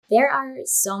There are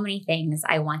so many things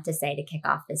I want to say to kick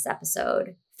off this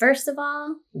episode. First of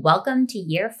all, welcome to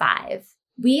year 5.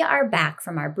 We are back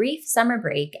from our brief summer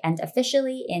break and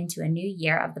officially into a new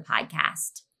year of the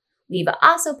podcast. We've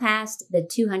also passed the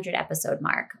 200 episode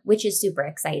mark, which is super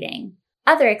exciting.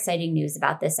 Other exciting news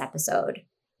about this episode.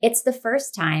 It's the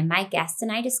first time my guests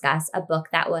and I discuss a book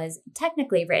that was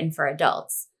technically written for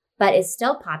adults, but is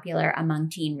still popular among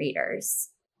teen readers.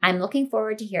 I'm looking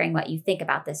forward to hearing what you think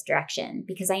about this direction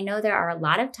because I know there are a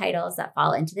lot of titles that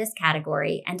fall into this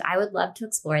category and I would love to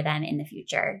explore them in the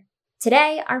future.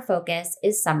 Today, our focus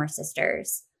is Summer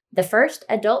Sisters, the first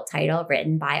adult title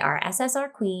written by our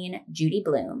SSR queen, Judy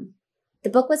Blume. The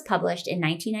book was published in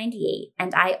 1998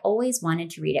 and I always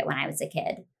wanted to read it when I was a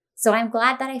kid, so I'm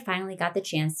glad that I finally got the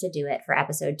chance to do it for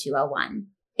episode 201.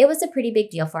 It was a pretty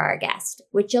big deal for our guest,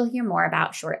 which you'll hear more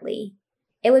about shortly.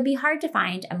 It would be hard to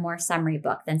find a more summery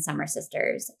book than Summer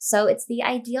Sisters, so it's the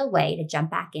ideal way to jump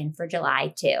back in for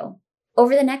July, too.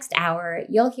 Over the next hour,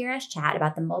 you'll hear us chat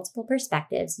about the multiple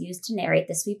perspectives used to narrate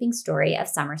the sweeping story of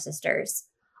Summer Sisters,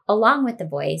 along with the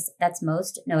voice that's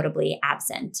most notably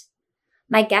absent.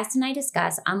 My guest and I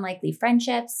discuss unlikely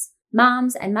friendships,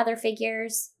 moms and mother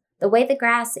figures, the way the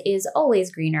grass is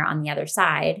always greener on the other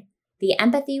side, the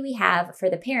empathy we have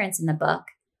for the parents in the book,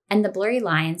 and the blurry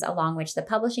lines along which the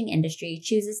publishing industry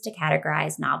chooses to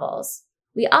categorize novels.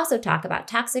 We also talk about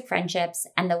toxic friendships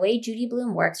and the way Judy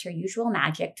Blume works her usual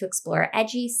magic to explore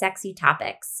edgy, sexy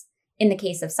topics, in the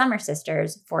case of Summer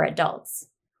Sisters, for adults.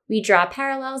 We draw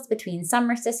parallels between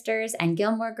Summer Sisters and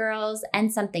Gilmore Girls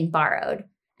and Something Borrowed,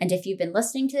 and if you've been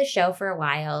listening to the show for a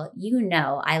while, you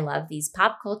know I love these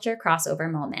pop culture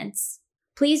crossover moments.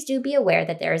 Please do be aware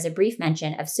that there is a brief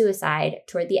mention of suicide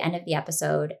toward the end of the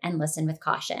episode and listen with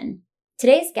caution.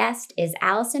 Today's guest is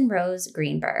Alison Rose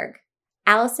Greenberg.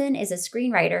 Alison is a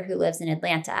screenwriter who lives in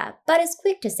Atlanta, but is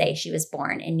quick to say she was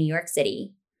born in New York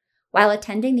City. While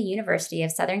attending the University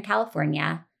of Southern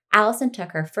California, Alison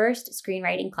took her first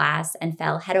screenwriting class and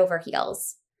fell head over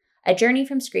heels. A journey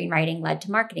from screenwriting led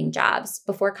to marketing jobs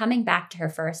before coming back to her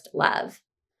first love.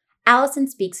 Alison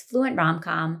speaks fluent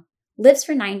rom-com, lives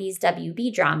for 90s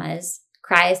WB dramas,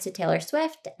 cries to Taylor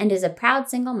Swift, and is a proud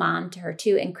single mom to her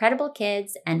 2 incredible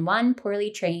kids and 1 poorly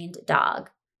trained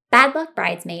dog. Bad Luck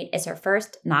Bridesmaid is her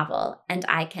first novel, and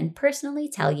I can personally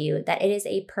tell you that it is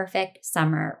a perfect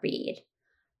summer read.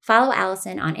 Follow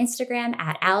Alison on Instagram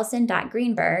at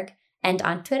alison.greenberg and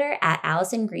on Twitter at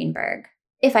Alison Greenberg.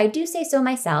 If I do say so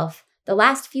myself, the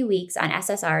last few weeks on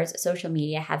SSR's social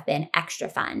media have been extra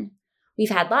fun. We've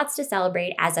had lots to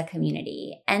celebrate as a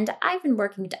community, and I've been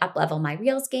working to up-level my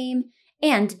Reels game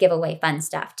and give away fun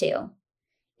stuff too.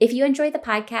 If you enjoy the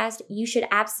podcast, you should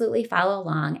absolutely follow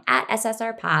along at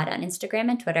SSR Pod on Instagram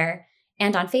and Twitter,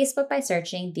 and on Facebook by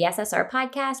searching the SSR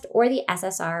Podcast or the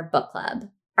SSR Book Club.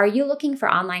 Are you looking for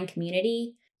online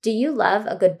community? Do you love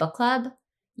a good book club?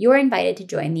 You're invited to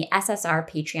join the SSR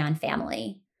Patreon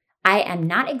family. I am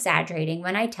not exaggerating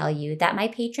when I tell you that my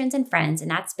patrons and friends in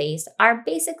that space are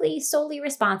basically solely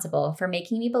responsible for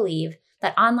making me believe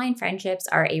that online friendships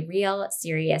are a real,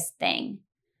 serious thing.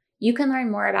 You can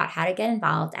learn more about how to get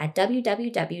involved at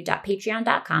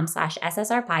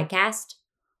www.patreon.com/ssrpodcast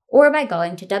or by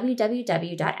going to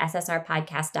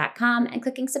www.ssrpodcast.com and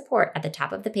clicking support at the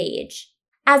top of the page.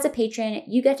 As a patron,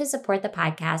 you get to support the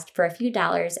podcast for a few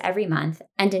dollars every month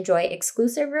and enjoy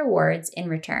exclusive rewards in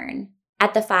return.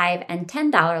 At the $5 and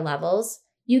 $10 levels,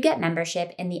 you get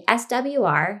membership in the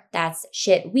SWR, that's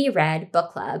Shit We Read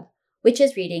book club, which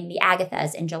is reading the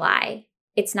Agathas in July.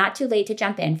 It's not too late to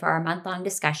jump in for our month-long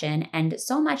discussion and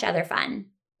so much other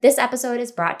fun. This episode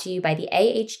is brought to you by the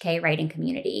AHK Writing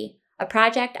Community, a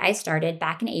project I started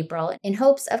back in April in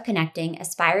hopes of connecting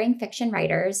aspiring fiction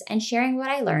writers and sharing what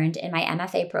I learned in my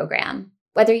MFA program.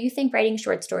 Whether you think writing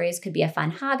short stories could be a fun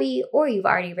hobby or you've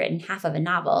already written half of a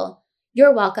novel,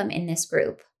 you're welcome in this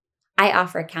group. I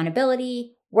offer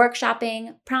accountability,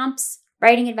 workshopping, prompts,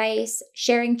 writing advice,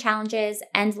 sharing challenges,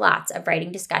 and lots of writing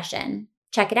discussion.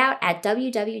 Check it out at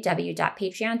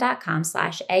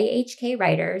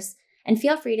www.patreon.com/ahkwriters and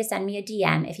feel free to send me a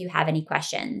DM if you have any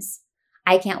questions.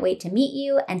 I can't wait to meet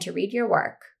you and to read your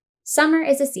work. Summer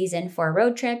is a season for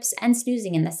road trips and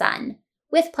snoozing in the sun,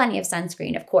 with plenty of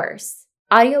sunscreen, of course.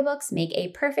 Audiobooks make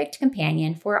a perfect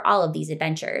companion for all of these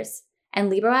adventures, and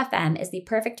Libro FM is the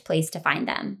perfect place to find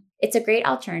them. It's a great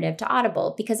alternative to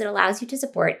Audible because it allows you to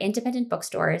support independent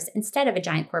bookstores instead of a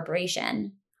giant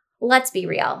corporation. Let's be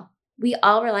real. We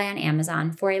all rely on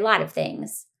Amazon for a lot of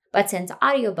things, but since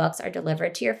audiobooks are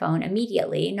delivered to your phone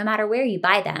immediately, no matter where you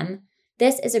buy them,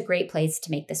 this is a great place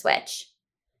to make the switch.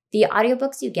 The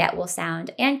audiobooks you get will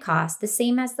sound and cost the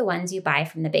same as the ones you buy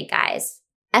from the big guys.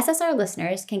 SSR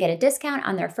listeners can get a discount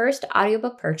on their first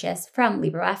audiobook purchase from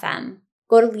Libro.fm.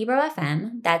 Go to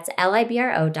Libro.fm, that's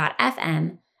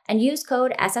Libro.fm, and use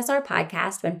code SSR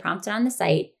Podcast when prompted on the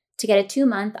site to get a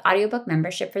 2-month audiobook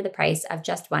membership for the price of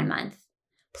just 1 month.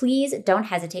 Please don't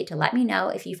hesitate to let me know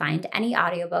if you find any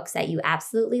audiobooks that you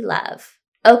absolutely love.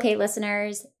 Okay,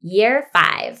 listeners, year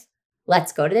 5.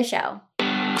 Let's go to the show.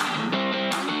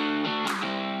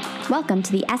 Welcome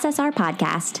to the SSR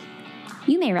Podcast.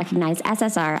 You may recognize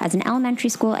SSR as an elementary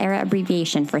school era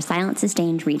abbreviation for silent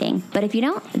sustained reading, but if you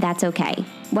don't, that's okay.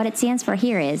 What it stands for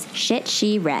here is Shit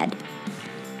She Read.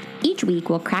 Each week,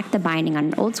 we'll crack the binding on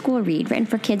an old school read written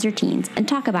for kids or teens and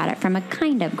talk about it from a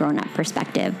kind of grown-up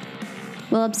perspective.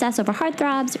 We'll obsess over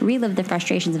heartthrobs, relive the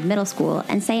frustrations of middle school,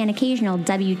 and say an occasional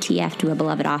WTF to a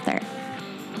beloved author.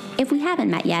 If we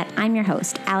haven't met yet, I'm your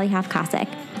host, Allie Hoff-Kosick,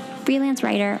 freelance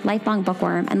writer, lifelong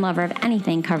bookworm, and lover of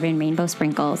anything covered in rainbow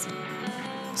sprinkles.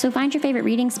 So find your favorite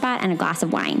reading spot and a glass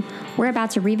of wine. We're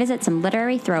about to revisit some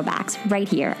literary throwbacks right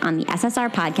here on the SSR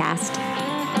Podcast.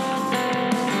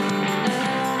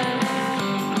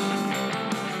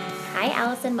 Hi,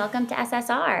 Alison. Welcome to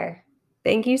SSR.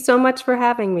 Thank you so much for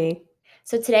having me.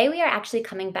 So today we are actually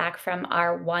coming back from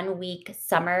our 1-week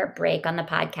summer break on the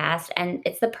podcast, and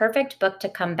it's the perfect book to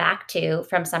come back to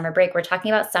from summer break. We're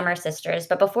talking about Summer Sisters,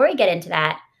 but before we get into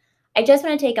that, I just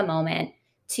want to take a moment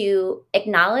to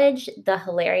acknowledge the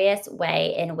hilarious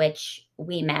way in which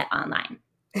we met online.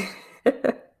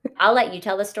 I'll let you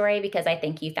tell the story because I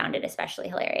think you found it especially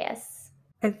hilarious.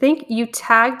 I think you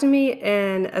tagged me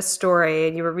in a story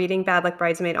and you were reading Bad Luck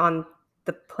Bridesmaid on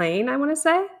the plane, I want to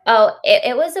say. Oh,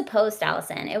 it was a post,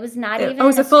 Alison. It was not even it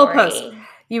was a full story. Post.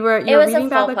 You were it was reading a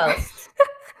Bad full Luck post.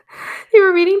 You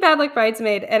were reading Bad Luck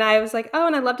Bridesmaid, and I was like, oh,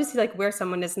 and I love to see like where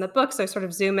someone is in the book. So I sort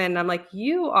of zoom in, and I'm like,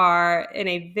 you are in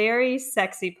a very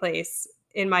sexy place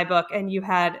in my book, and you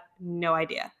had no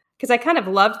idea. Because I kind of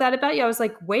loved that about you. I was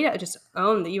like, wait, I just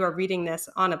own that you are reading this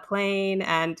on a plane,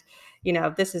 and you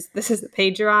know, this is the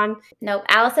page you're on. Nope.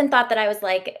 Alison thought that I was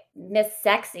like Miss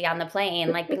Sexy on the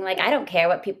plane, like being like, I don't care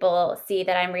what people see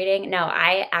that I'm reading. No,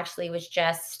 I actually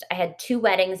I had 2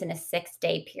 weddings in a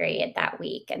 6-day period that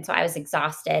week. And so I was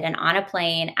exhausted and on a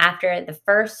plane after the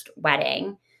first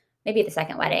wedding, maybe the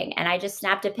second wedding. And I just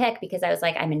snapped a pic because I was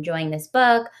like, I'm enjoying this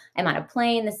book. I'm on a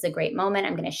plane. This is a great moment.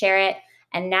 I'm going to share it.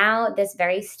 And now this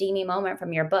very steamy moment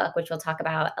from your book, which we'll talk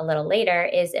about a little later,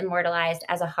 is immortalized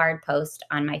as a hard post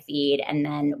on my feed. And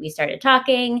then we started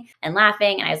talking and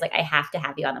laughing. And I was like, I have to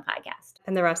have you on the podcast.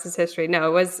 And the rest is history.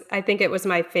 No, I think it was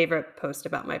my favorite post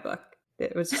about my book.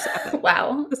 It was just epic.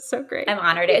 Wow. It was so great. I'm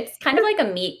honored. It's kind of like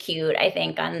a meet cute, I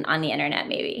think, on the internet,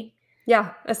 maybe.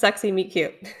 Yeah, a sexy meet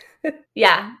cute.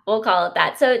 Yeah, we'll call it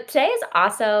that. So today is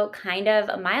also kind of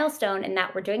a milestone in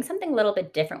that we're doing something a little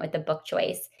bit different with the book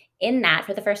choice. In that,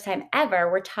 for the first time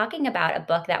ever, we're talking about a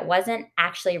book that wasn't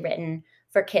actually written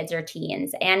for kids or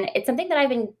teens. And it's something that I've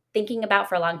been thinking about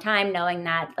for a long time, knowing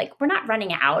that like we're not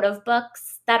running out of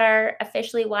books that are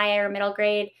officially YA or middle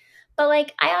grade. But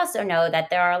like I also know that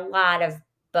there are a lot of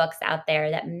books out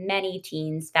there that many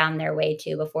teens found their way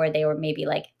to before they were maybe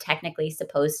like technically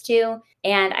supposed to.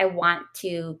 And I want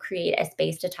to create a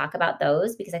space to talk about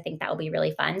those because I think that will be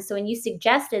really fun. So when you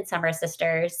suggested Summer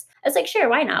Sisters, I was like, sure,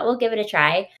 why not? We'll give it a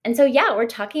try. And so, yeah, we're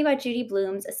talking about Judy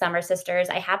Blume's Summer Sisters.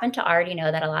 I happen to already know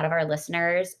that a lot of our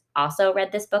listeners also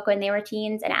read this book when they were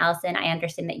teens. And Alison, I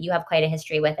understand that you have quite a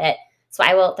history with it. So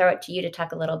I will throw it to you to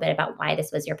talk a little bit about why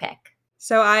this was your pick.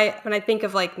 So when I think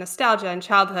of like nostalgia and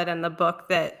childhood and the book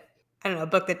that, I don't know, a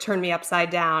book that turned me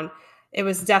upside down, it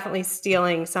was definitely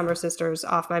stealing Summer Sisters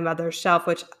off my mother's shelf,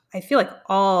 which I feel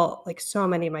like so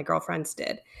many of my girlfriends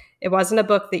did. It wasn't a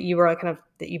book that you were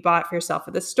that you bought for yourself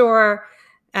at the store.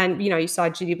 And, you know, you saw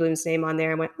Judy Blume's name on there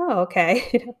and went, oh,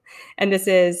 okay. And this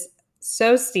is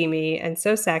so steamy and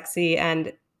so sexy.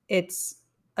 And it's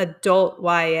adult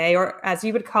YA, or as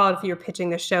you would call it if you were pitching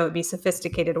the show, it'd be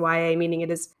sophisticated YA, meaning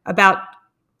it is about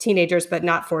teenagers, but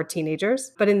not for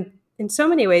teenagers. But in so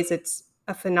many ways, it's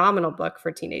a phenomenal book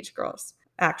for teenage girls,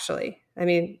 actually. I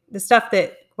mean, the stuff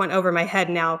that went over my head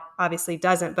now obviously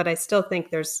doesn't, but I still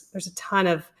think there's a ton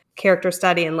of character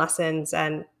study and lessons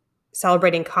and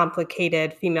celebrating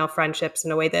complicated female friendships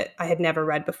in a way that I had never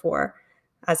read before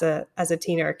as a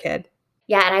teen or a kid.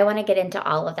 Yeah, and I want to get into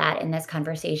all of that in this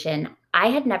conversation. I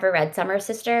had never read Summer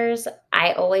Sisters.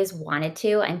 I always wanted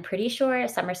to. I'm pretty sure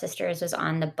Summer Sisters was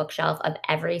on the bookshelf of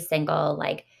every single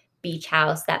like beach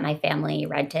house that my family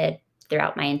rented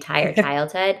throughout my entire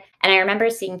childhood. And I remember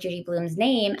seeing Judy Blume's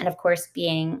name and of course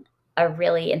being a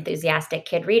really enthusiastic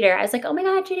kid reader. I was like, oh my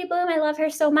God, Judy Blume, I love her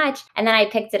so much. And then I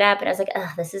picked it up and I was like,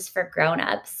 oh, this is for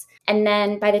grownups. And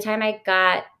then by the time I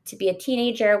got to be a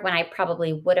teenager, when I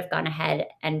probably would have gone ahead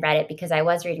and read it because I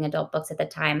was reading adult books at the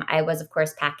time, I was, of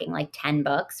course, packing like 10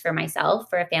 books for myself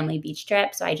for a family beach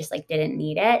trip. So I just like didn't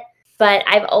need it. But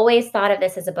I've always thought of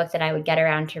this as a book that I would get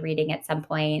around to reading at some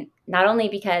point, not only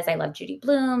because I love Judy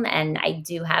Blume and I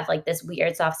do have like this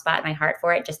weird soft spot in my heart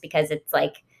for it, just because it's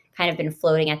like kind of been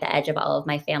floating at the edge of all of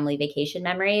my family vacation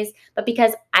memories, but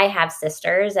because I have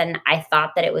sisters and I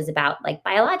thought that it was about like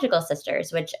biological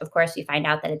sisters, which of course we find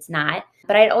out that it's not.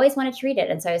 But I'd always wanted to read it.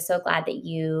 And so I was so glad that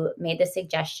you made the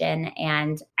suggestion.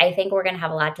 And I think we're going to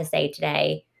have a lot to say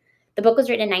today. The book was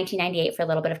written in 1998. For a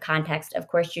little bit of context, of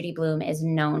course, Judy Blume is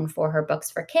known for her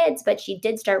books for kids, but she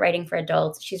did start writing for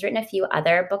adults. She's written a few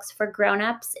other books for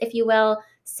grown-ups, if you will,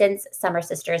 since Summer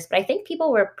Sisters. But I think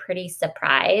people were pretty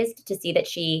surprised to see that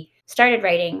she started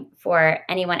writing for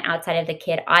anyone outside of the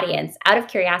kid audience. Out of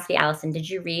curiosity, Allison, did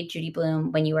you read Judy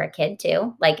Blume when you were a kid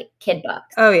too? Like kid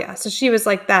books? Oh, yeah. So she was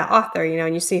like that author,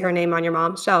 and you see her name on your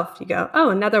mom's shelf. You go, oh,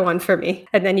 another one for me.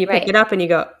 And then you pick Right. it up and you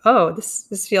go, oh,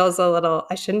 this feels a little,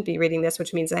 I shouldn't be reading this,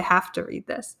 which means I have to read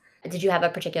this. Did you have a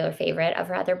particular favorite of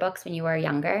her other books when you were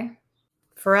younger?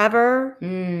 Forever.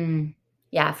 Mm.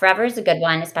 Yeah, Forever is a good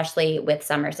one, especially with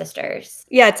Summer Sisters.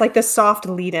 Yeah, it's like the soft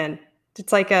lead in.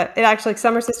 It's like it actually,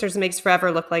 Summer Sisters makes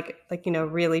Forever look like,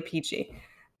 really peachy.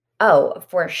 Oh,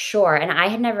 for sure, and I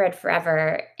had never read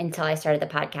Forever until I started the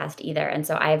podcast either, and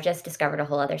so I've just discovered a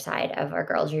whole other side of our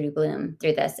girl Judy Blume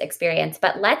through this experience,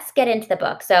 but let's get into the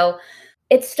book. So,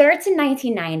 it starts in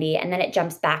 1990 and then it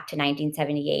jumps back to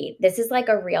 1978. This is like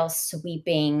a real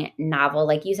sweeping novel.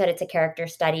 Like you said, it's a character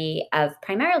study of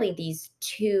primarily these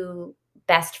two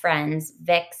best friends,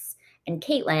 Vix and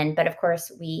Caitlin, but of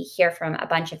course, we hear from a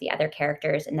bunch of the other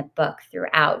characters in the book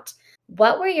throughout.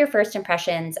 What were your first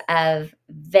impressions of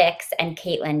Vix and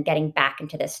Caitlin getting back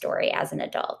into this story as an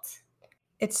adult?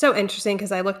 It's so interesting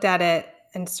because I looked at it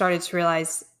and started to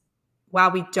realize, wow,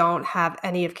 we don't have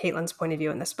any of Caitlin's point of view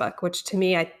in this book, which to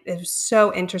me, it was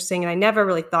so interesting. And I never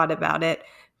really thought about it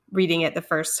reading it the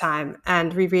first time.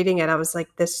 And rereading it, I was like,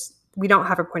 we don't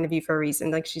have her point of view for a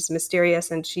reason. Like, she's mysterious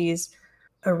and she's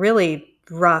a really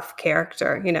rough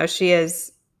character. She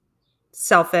is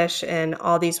selfish in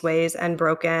all these ways and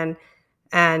broken.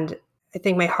 And I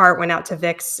think my heart went out to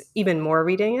Vix even more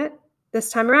reading it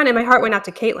this time around. And my heart went out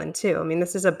to Caitlin too. I mean,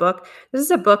 this is a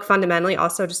book fundamentally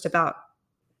also just about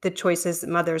the choices that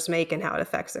mothers make and how it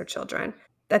affects their children.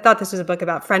 I thought this was a book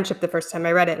about friendship the first time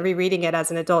I read it. And rereading it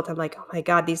as an adult, I'm like, oh my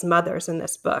God, these mothers in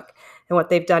this book and what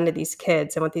they've done to these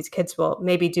kids and what these kids will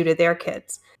maybe do to their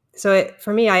kids. So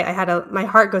for me, I had my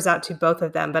heart goes out to both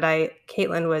of them, but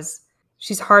Caitlin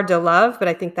she's hard to love, but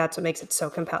I think that's what makes it so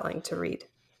compelling to read.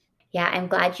 Yeah, I'm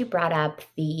glad you brought up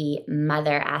the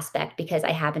mother aspect because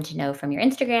I happen to know from your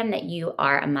Instagram that you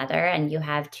are a mother and you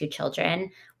have two children,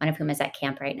 one of whom is at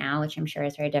camp right now, which I'm sure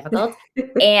is very difficult.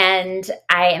 And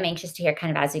I am anxious to hear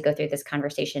kind of as we go through this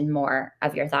conversation more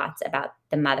of your thoughts about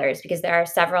the mothers because there are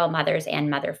several mothers and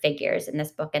mother figures in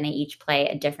this book and they each play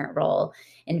a different role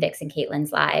in Vix and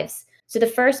Caitlin's lives. So the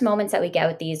first moments that we get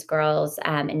with these girls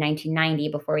in 1990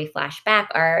 before we flash back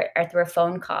are through a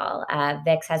phone call.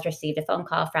 Vix has received a phone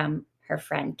call from her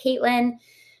friend Caitlin,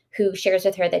 who shares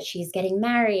with her that she's getting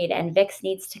married and Vix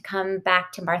needs to come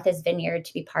back to Martha's Vineyard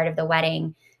to be part of the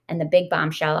wedding. And the big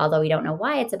bombshell, although we don't know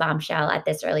why it's a bombshell at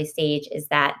this early stage, is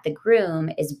that the groom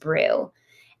is Brew.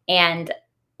 And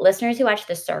listeners who watch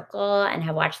The Circle and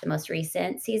have watched the most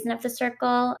recent season of The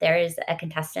Circle, there is a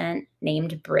contestant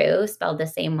named Brew, spelled the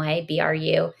same way,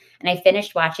 BRU. And I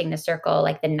finished watching The Circle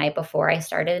like the night before I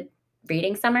started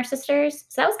reading Summer Sisters.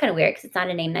 So that was kind of weird because it's not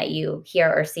a name that you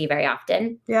hear or see very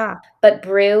often. Yeah. But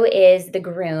Brew is the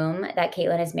groom that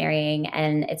Caitlin is marrying.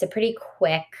 And it's a pretty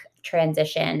quick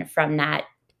transition from that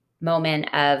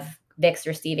moment of Vix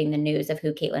receiving the news of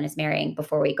who Caitlin is marrying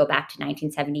before we go back to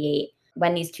 1978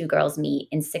 when these two girls meet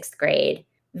in sixth grade.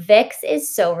 Vix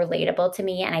is so relatable to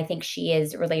me, and I think she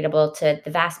is relatable to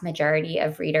the vast majority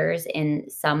of readers in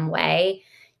some way.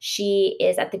 She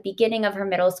is at the beginning of her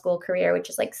middle school career, which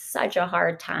is like such a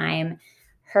hard time.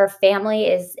 Her family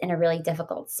is in a really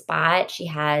difficult spot. She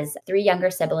has three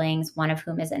younger siblings, one of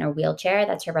whom is in a wheelchair.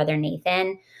 That's her brother,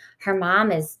 Nathan. Her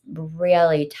mom is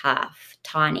really tough,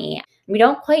 Tawny. We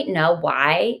don't quite know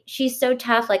why she's so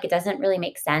tough. Like, it doesn't really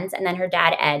make sense. And then her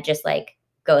dad, Ed, just like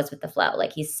goes with the flow.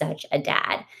 Like, he's such a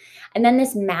dad. And then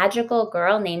this magical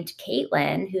girl named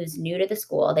Caitlin, who's new to the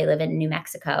school, they live in New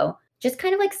Mexico, just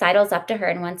kind of like sidles up to her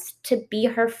and wants to be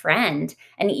her friend.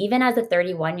 And even as a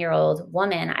 31-year-old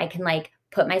woman, I can like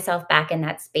put myself back in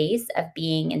that space of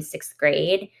being in sixth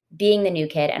grade, being the new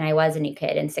kid. And I was a new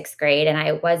kid in sixth grade and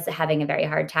I was having a very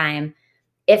hard time.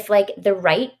 if like the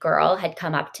right girl had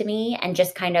come up to me and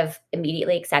just kind of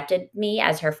immediately accepted me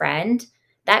as her friend,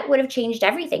 that would have changed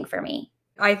everything for me.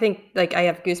 I think like I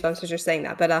have goosebumps as you're saying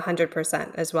that, but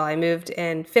 100% as well. I moved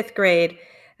in fifth grade,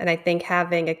 and I think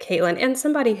having a Caitlin and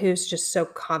somebody who's just so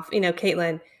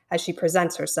Caitlin, as she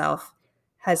presents herself,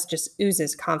 has just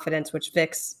oozes confidence, which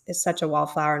Vix is such a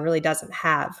wallflower and really doesn't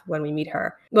have when we meet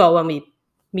her. Well, when we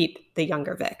meet the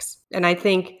younger Vix. And I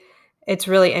think it's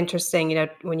really interesting,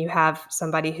 when you have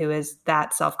somebody who is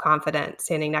that self-confident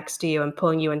standing next to you and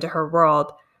pulling you into her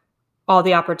world, all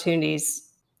the opportunities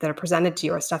that are presented to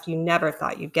you are stuff you never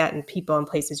thought you'd get, and people and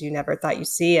places you never thought you'd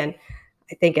see. And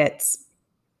I think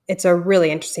it's a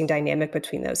really interesting dynamic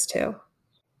between those two.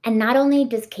 And not only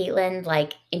does Caitlin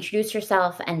like introduce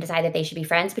herself and decide that they should be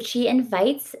friends, but she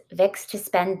invites Vix to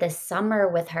spend the summer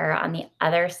with her on the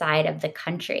other side of the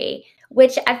country,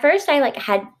 which at first I like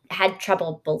had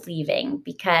trouble believing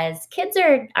because kids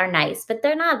are nice, but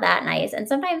they're not that nice. And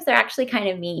sometimes they're actually kind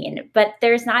of mean, but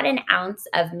there's not an ounce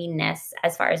of meanness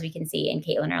as far as we can see in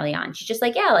Caitlin early on. She's just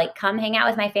like, yeah, like come hang out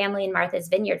with my family in Martha's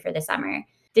Vineyard for the summer.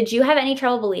 Did you have any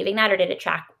trouble believing that, or did it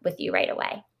track with you right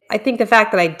away? I think the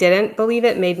fact that I didn't believe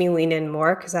it made me lean in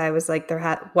more, because I was like,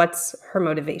 what's her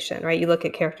motivation, right? You look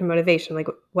at character motivation, like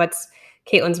what's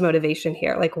Caitlin's motivation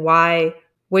here? Like, why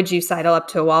would you sidle up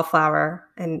to a wallflower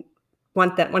and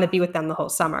want to be with them the whole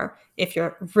summer if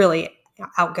you're really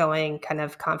outgoing, kind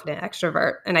of confident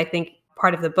extrovert? And I think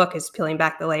part of the book is peeling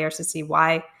back the layers to see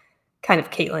why kind of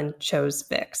Caitlin chose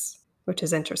Vix, which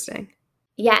is interesting.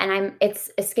 Yeah, and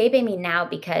it's escaping me now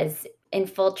because in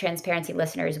full transparency,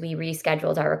 listeners, we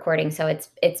rescheduled our recording, so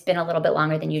it's been a little bit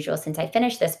longer than usual since I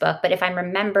finished this book. But if I'm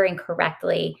remembering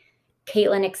correctly,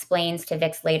 Caitlin explains to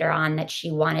Vix later on that she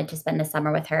wanted to spend the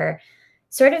summer with her,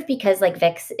 sort of because like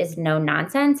Vix is no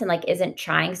nonsense and like isn't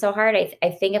trying so hard. I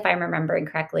think if I'm remembering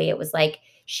correctly, it was like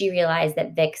she realized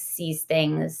that Vix sees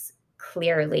things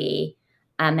clearly,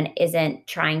 and isn't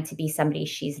trying to be somebody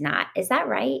she's not. Is that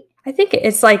right? I think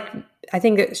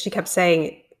that she kept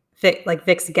saying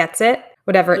Vix gets it,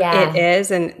 whatever Yeah. it is.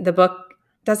 And the book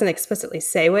doesn't explicitly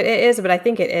say what it is, but I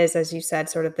think it is, as you said,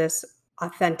 sort of this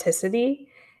authenticity,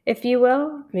 if you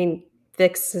will. I mean,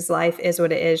 Vix's life is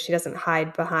what it is. She doesn't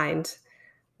hide behind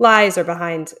lies or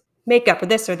behind makeup or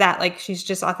this or that. Like, she's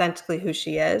just authentically who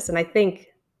she is. And I think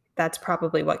that's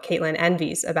probably what Caitlin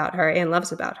envies about her and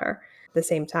loves about her at the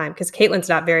same time. Because Caitlin's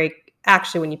not very,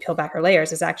 actually, when you peel back her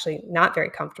layers, is actually not very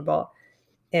comfortable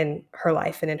in her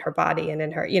life and in her body and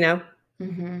in her,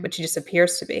 Mm-hmm. but she just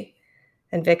appears to be.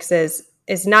 And Vix is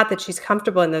not that she's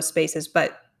comfortable in those spaces,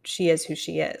 but she is who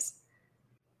she is.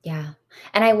 Yeah.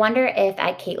 And I wonder if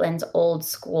at Caitlin's old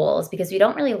schools, because we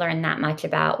don't really learn that much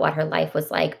about what her life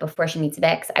was like before she meets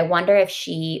Vix, I wonder if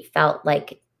she felt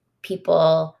like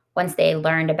people, once they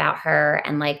learned about her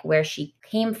and like where she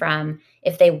came from,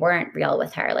 if they weren't real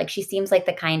with her. Like she seems like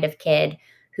the kind of kid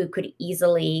who could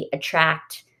easily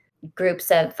attract groups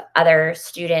of other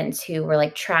students who were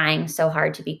like trying so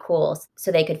hard to be cool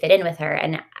so they could fit in with her.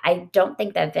 And I don't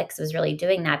think that Vix was really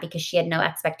doing that because she had no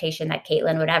expectation that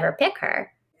Caitlin would ever pick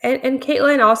her. And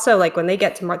Caitlin also, like, when they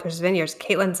get to Martha's Vineyards,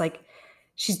 Caitlin's like,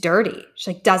 she's dirty.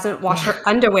 She like doesn't wash her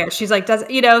underwear. She's like,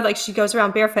 like she goes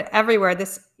around barefoot everywhere.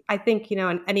 This, I think,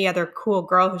 and any other cool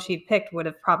girl who she'd picked would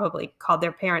have probably called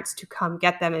their parents to come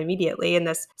get them immediately in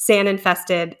this sand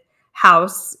infested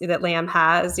house that Lamb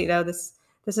has.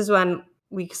 This is when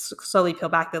we slowly peel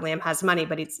back that Lamb has money,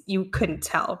 but you couldn't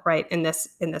tell, right, in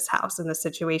this house, in this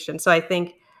situation. So I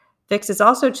think Vix is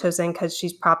also chosen because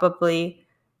she's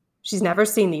never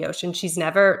seen the ocean. She's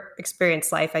never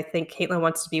experienced life. I think Caitlin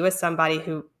wants to be with somebody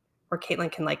where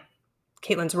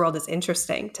Caitlin's world is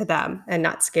interesting to them and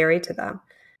not scary to them.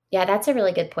 Yeah, that's a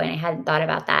really good point. I hadn't thought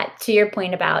about that. To your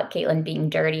point about Caitlin being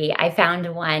dirty, I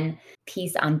found one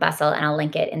piece on Bustle, and I'll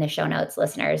link it in the show notes,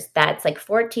 listeners. That's like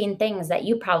 14 things that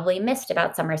you probably missed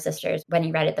about Summer Sisters when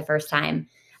you read it the first time.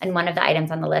 And one of the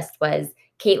items on the list was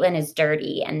Caitlin is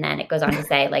dirty. And then it goes on to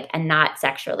say, like, and not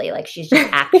sexually, like she's just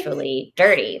actually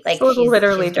dirty. Like She's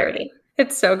literally she's dirty.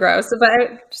 It's so gross. But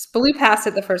I just blew past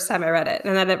it the first time I read it.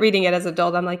 And then reading it as an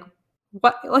adult, I'm like,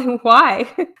 what? Like, why?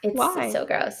 Why? It's so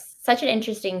gross. Such an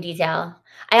interesting detail.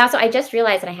 I just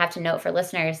realized, and I have to note for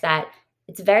listeners, that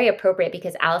it's very appropriate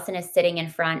because Alison is sitting in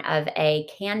front of a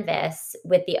canvas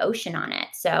with the ocean on it.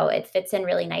 So it fits in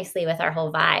really nicely with our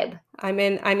whole vibe. I'm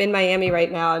in Miami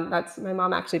right now, and that's my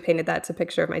mom actually painted that. It's a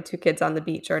picture of my two kids on the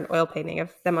beach, or an oil painting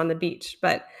of them on the beach.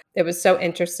 But it was so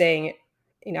interesting.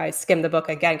 I skimmed the book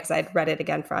again because I'd read it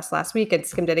again for us last week and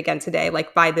skimmed it again today,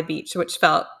 like by the beach, which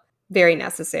felt very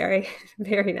necessary.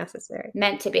 Very necessary.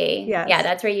 Meant to be. Yeah, Yes,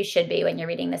 that's where you should be when you're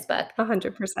reading this book.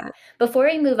 100%. Before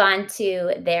we move on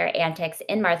to their antics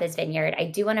in Martha's Vineyard, I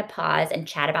do want to pause and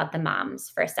chat about the moms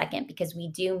for a second because we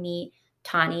do meet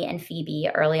Tawny and Phoebe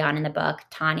early on in the book.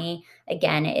 Tawny,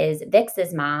 again, is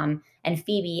Vix's mom, and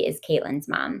Phoebe is Caitlin's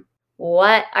mom.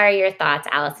 What are your thoughts,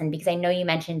 Allison? Because I know you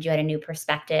mentioned you had a new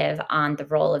perspective on the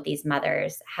role of these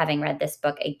mothers, having read this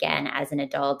book again as an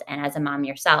adult and as a mom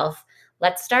yourself.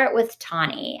 Let's start with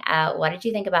Tawny. What did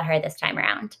you think about her this time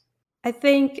around? I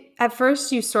think at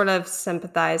first you sort of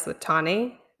sympathize with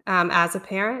Tawny, as a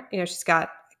parent. You know, she's got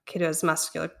a kid who has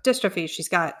muscular dystrophy.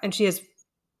 And she has,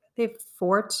 they have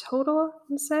 4 total, I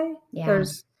would say. Yeah.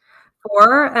 There's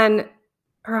 4, and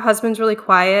her husband's really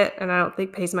quiet and I don't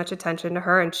think pays much attention to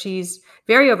her, and she's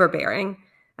very overbearing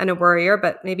and a worrier,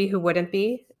 but maybe who wouldn't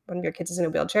be when your kid is in a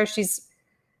wheelchair? She's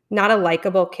not a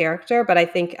likable character, but I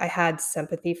think I had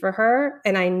sympathy for her,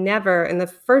 and I never in the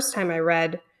first time I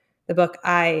read the book,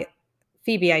 I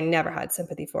never had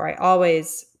sympathy for. I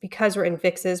always, because we're in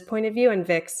Vix's point of view, and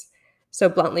Vix so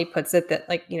bluntly puts it that,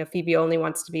 like, you know, Phoebe only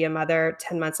wants to be a mother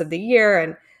 10 months of the year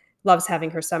and loves having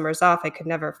her summers off.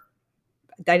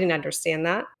 I didn't understand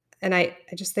that. And I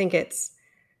just think it's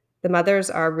the mothers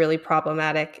are really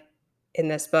problematic in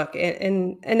this book.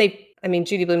 And they, I mean,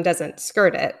 Judy Blume doesn't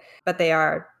skirt it, but they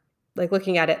are, like,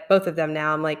 looking at it, both of them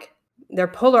now, I'm like, they're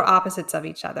polar opposites of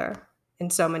each other in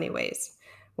so many ways.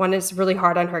 One is really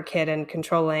hard on her kid and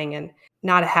controlling and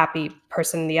not a happy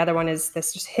person. The other one is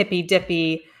this just hippy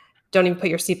dippy, don't even put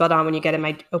your seatbelt on when you get in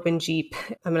my open Jeep.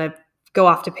 I'm going to go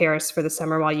off to Paris for the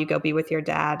summer while you go be with your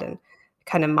dad, and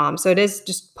kind of mom. So it is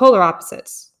just polar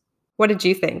opposites. What did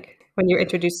you think when you're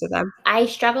introduced to them? I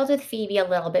struggled with Phoebe a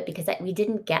little bit because we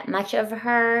didn't get much of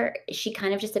her. She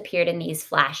kind of just appeared in these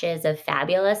flashes of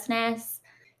fabulousness.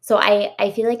 So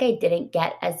I feel like I didn't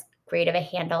get as great of a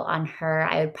handle on her.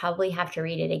 I would probably have to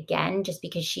read it again just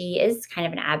because she is kind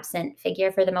of an absent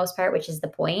figure for the most part, which is the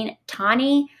point.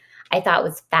 Tawny, I thought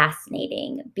was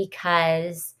fascinating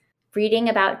because reading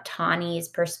about Tawny's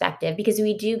perspective, because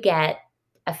we do get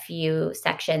a few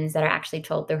sections that are actually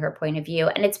told through her point of view.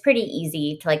 And it's pretty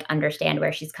easy to like understand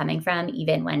where she's coming from,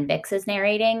 even when Vix is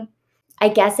narrating. I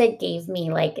guess it gave me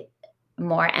like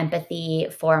more empathy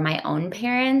for my own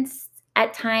parents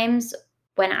at times.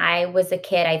 When I was a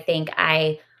kid, I think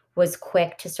I was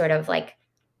quick to sort of like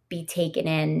be taken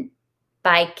in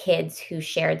by kids who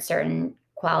shared certain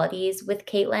qualities with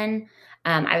Caitlin.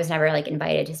 I was never like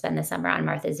invited to spend the summer on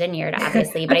Martha's Vineyard,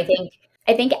 obviously, but I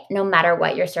think no matter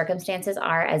what your circumstances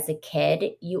are as a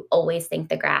kid, you always think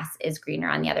the grass is greener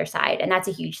on the other side. And that's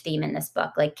a huge theme in this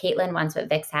book. Like Caitlin wants what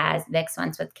Vix has, Vix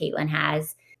wants what Caitlin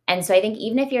has. And so I think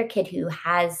even if you're a kid who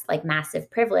has like massive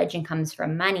privilege and comes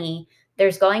from money,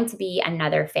 there's going to be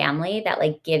another family that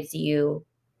like gives you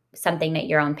something that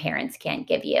your own parents can't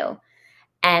give you.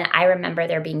 And I remember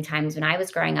there being times when I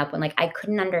was growing up when like I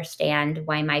couldn't understand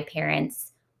why my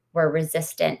parents were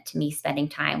resistant to me spending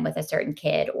time with a certain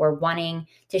kid or wanting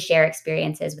to share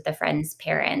experiences with a friend's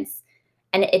parents.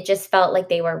 And it just felt like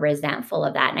they were resentful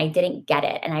of that. And I didn't get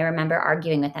it. And I remember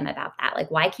arguing with them about that.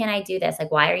 Like, why can't I do this?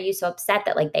 Like, why are you so upset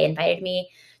that like they invited me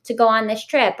to go on this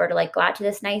trip or to like go out to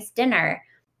this nice dinner?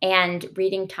 And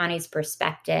reading Tawny's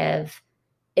perspective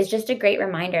is just a great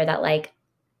reminder that like,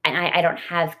 and I don't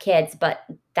have kids, but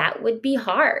that would be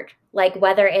hard. Like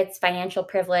whether it's financial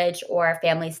privilege or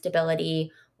family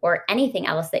stability or anything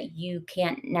else that you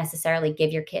can't necessarily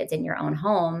give your kids in your own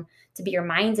home, to be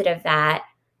reminded of that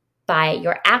by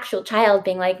your actual child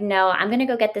being like, no, I'm going to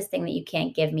go get this thing that you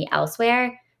can't give me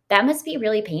elsewhere. That must be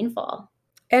really painful.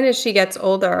 And as she gets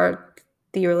older,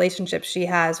 the relationship she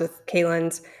has with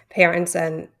Caitlin's parents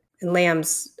and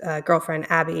Lamb's girlfriend,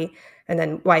 Abby, and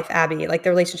then wife, Abby, like the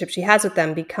relationship she has with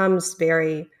them becomes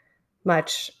very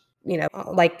much, you know,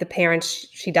 like the parents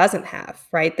she doesn't have,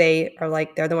 right? They are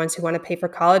like, they're the ones who want to pay for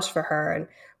college for her and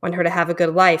want her to have a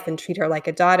good life and treat her like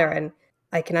a daughter. And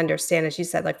I can understand, as you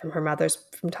said, like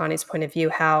from Tawny's point of view,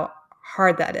 how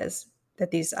hard that is,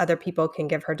 that these other people can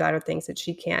give her daughter things that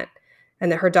she can't,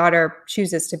 and that her daughter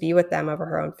chooses to be with them over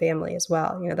her own family as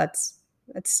well. You know, that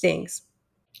stings.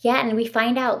 Yeah, and we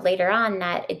find out later on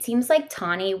that it seems like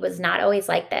Tawny was not always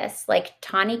like this. Like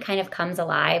Tawny kind of comes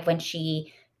alive when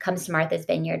she comes to Martha's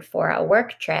Vineyard for a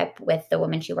work trip with the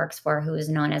woman she works for, who is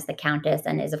known as the Countess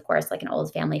and is, of course, like an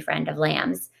old family friend of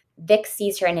Lamb's. Vic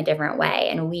sees her in a different way.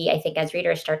 And we, I think, as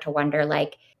readers start to wonder,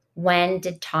 like, when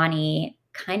did Tawny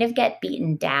kind of get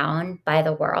beaten down by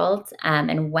the world?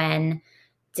 And when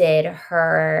did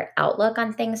her outlook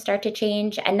on things start to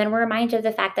change? And then we're reminded of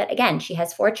the fact that, again, she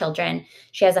has 4 children.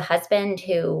 She has a husband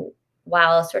who,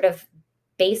 while sort of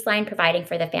baseline providing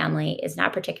for the family, is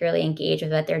not particularly engaged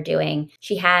with what they're doing.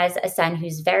 She has a son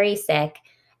who's very sick,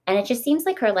 and it just seems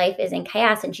like her life is in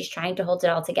chaos and she's trying to hold it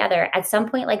all together. At some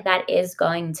point, like, that is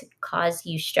going to cause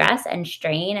you stress and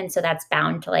strain. And so that's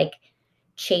bound to like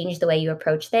change the way you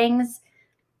approach things.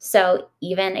 So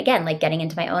even again, like getting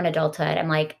into my own adulthood, I'm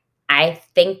like, I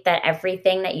think that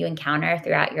everything that you encounter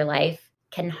throughout your life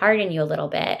can harden you a little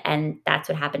bit. And that's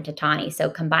what happened to Tawny. So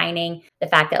combining the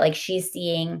fact that like she's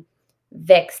seeing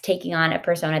Vix taking on a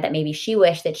persona that maybe she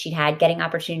wished that she'd had, getting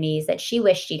opportunities that she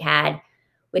wished she'd had,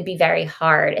 would be very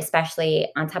hard, especially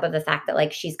on top of the fact that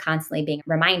like she's constantly being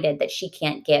reminded that she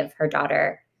can't give her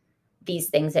daughter these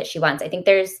things that she wants. I think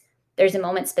there's a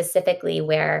moment specifically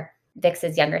where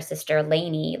Vix's younger sister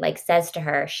Lainey like says to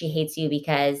her, she hates you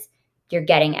because you're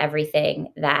getting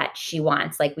everything that she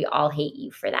wants. Like, we all hate you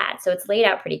for that. So it's laid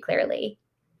out pretty clearly.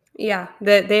 Yeah,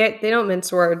 they don't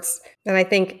mince words. And I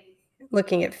think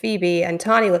looking at Phoebe and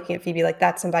Tawny looking at Phoebe, like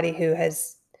that's somebody who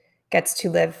gets to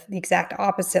live the exact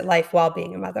opposite life while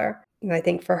being a mother. And I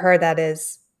think for her that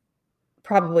is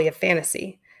probably a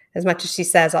fantasy. As much as she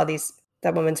says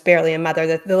that woman's barely a mother,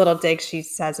 the little dig she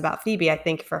says about Phoebe, I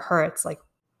think for her it's like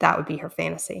that would be her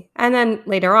fantasy. And then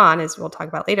later on, as we'll talk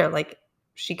about later, like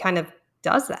she kind of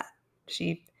does that.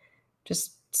 She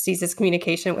just ceases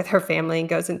communication with her family and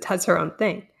goes and does her own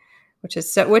thing, which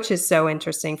is so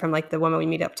interesting from like the woman we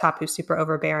meet up top who's super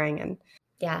overbearing and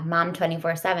yeah, mom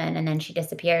 24/7, and then she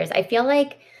disappears. I feel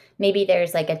like maybe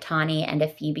there's like a Tawny and a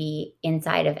Phoebe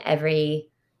inside of every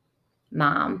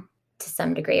mom to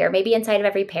some degree, or maybe inside of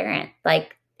every parent.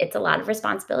 Like, it's a lot of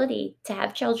responsibility to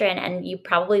have children, and you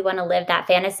probably want to live that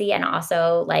fantasy and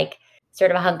also like sort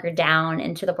of hunker down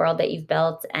into the world that you've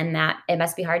built, and that it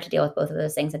must be hard to deal with both of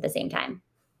those things at the same time.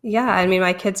 Yeah, I mean,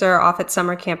 my kids are off at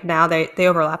summer camp now. They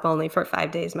overlap only for 5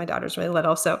 days. My daughter's really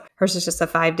little, so hers is just a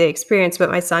 5-day experience.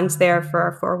 But my son's there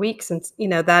for 4 weeks, and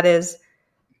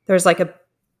there's like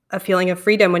a feeling of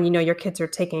freedom when you know your kids are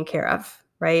taken care of,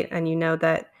 right? And you know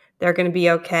that they're going to be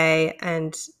okay,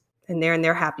 and they're in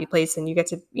their happy place, and you get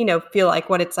to feel like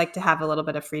what it's like to have a little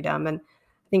bit of freedom. And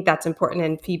I think that's important.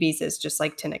 And Phoebe's is just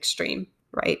like to an extreme,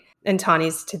 right? And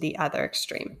Tawny's to the other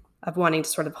extreme of wanting to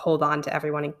sort of hold on to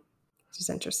everyone. Which is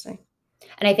interesting.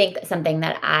 And I think something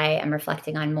that I am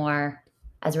reflecting on more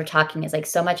as we're talking is like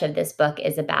so much of this book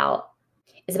is about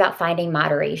finding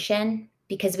moderation,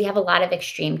 because we have a lot of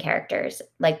extreme characters.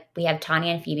 Like, we have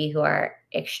Tanya and Phoebe who are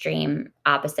extreme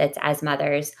opposites as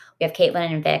mothers. We have Caitlin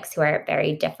and Vix who are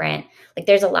very different. Like,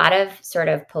 there's a lot of sort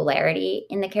of polarity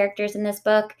in the characters in this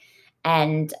book.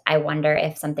 And I wonder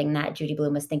if something that Judy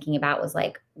Blume was thinking about was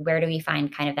like, where do we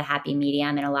find kind of the happy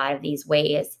medium in a lot of these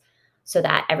ways, so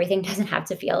that everything doesn't have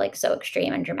to feel like so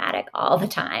extreme and dramatic all the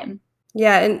time.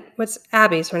 Yeah, and what's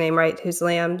Abby's her name, right? Who's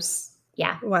Lamb's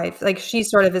wife. Like, she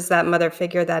sort of is that mother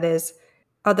figure that is,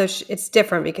 although it's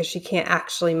different because she can't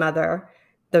actually mother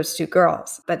those two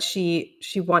girls, but she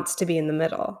wants to be in the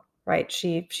middle, right?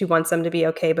 She wants them to be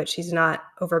okay, but she's not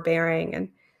overbearing. And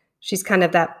she's kind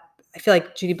of that, I feel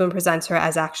like Judy Blume presents her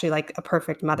as actually like a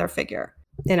perfect mother figure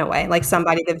in a way, like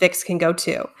somebody that Vix can go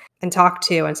to and talk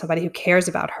to, and somebody who cares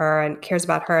about her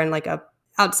in like a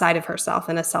outside of herself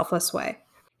in a selfless way.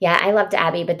 Yeah, I loved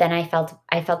Abby, but then I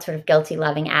felt sort of guilty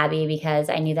loving Abby because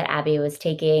I knew that Abby was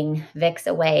taking Vix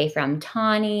away from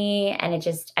Tawny, and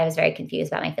I was very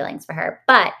confused about my feelings for her.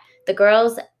 But the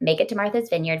girls make it to Martha's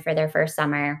Vineyard for their first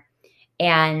summer,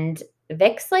 and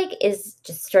Vix like is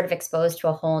just sort of exposed to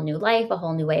a whole new life, a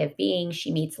whole new way of being.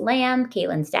 She meets Lamb,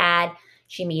 Caitlin's dad.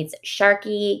 She meets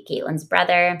Sharky, Caitlin's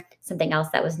brother. Something else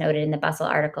that was noted in the Bustle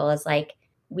article is like,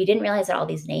 we didn't realize that all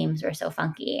these names were so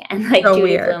funky. And like So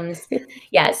Judy weird. Blume's,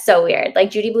 yeah, so weird.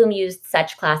 Like, Judy Blume used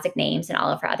such classic names in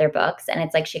all of her other books. And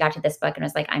it's like she got to this book and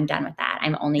was like, I'm done with that.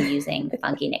 I'm only using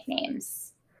funky nicknames.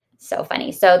 So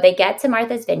funny. So they get to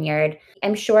Martha's Vineyard.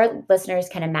 I'm sure listeners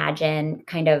can imagine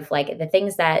kind of like the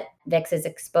things that Vix is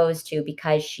exposed to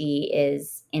because she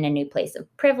is in a new place of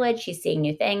privilege. She's seeing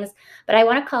new things. But I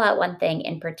want to call out one thing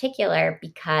in particular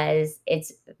because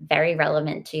it's very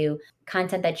relevant to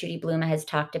content that Judy Blume has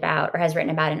talked about or has written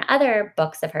about in other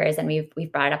books of hers, and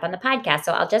we've brought it up on the podcast.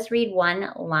 So I'll just read one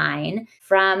line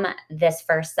from this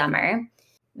first summer.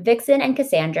 Vixen and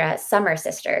Cassandra, summer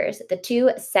sisters, the two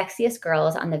sexiest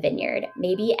girls on the vineyard,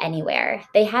 maybe anywhere.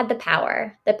 They had the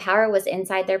power. The power was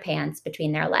inside their pants,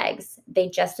 between their legs. They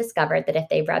just discovered that if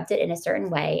they rubbed it in a certain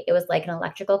way, it was like an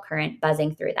electrical current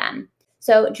buzzing through them.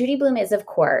 So Judy Blume is, of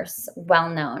course, well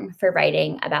known for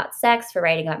writing about sex, for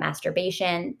writing about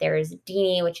masturbation. There's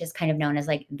Deanie, which is kind of known as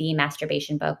like the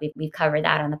masturbation book. We've covered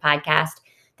that on the podcast.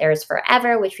 There's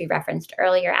Forever, which we referenced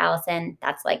earlier, Allison.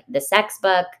 That's like the sex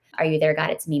book. Are You There, God?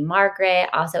 It's Me, Margaret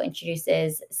also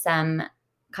introduces some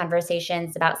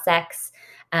conversations about sex,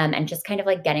 and just kind of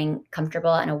like getting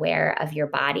comfortable and aware of your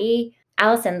body.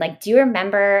 Allison, like, do you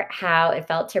remember how it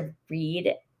felt to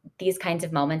read these kinds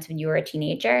of moments when you were a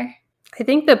teenager? I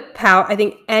think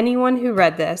anyone who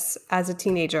read this as a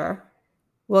teenager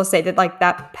will say that like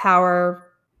that power,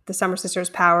 the Summer Sisters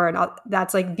power, and all,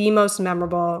 that's like the most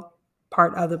memorable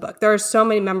part of the book. There are so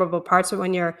many memorable parts, but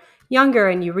when you're younger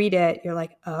and you read it, you're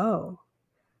like, oh,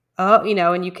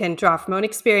 and you can draw from own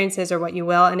experiences or what you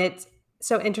will. And it's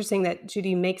so interesting that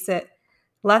Judy makes it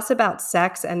less about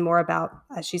sex and more about,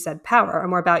 as she said, power, or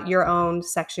more about your own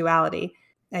sexuality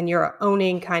and your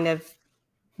owning kind of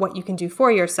what you can do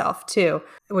for yourself too,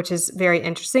 which is very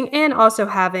interesting. And also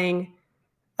having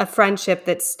a friendship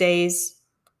that stays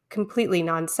completely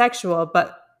non-sexual,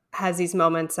 but has these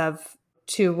moments of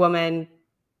two women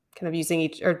kind of using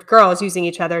or girls using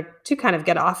each other to kind of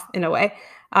get off in a way,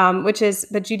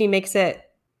 but Judy makes it,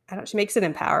 she makes it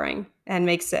empowering and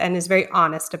is very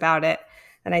honest about it.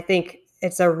 And I think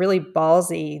it's a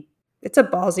ballsy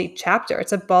chapter.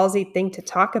 It's a ballsy thing to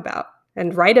talk about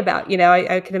and write about.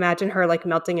 I could imagine her like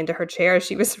melting into her chair as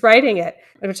she was writing it,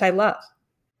 which I love.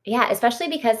 Yeah, especially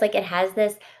because like it has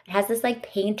this like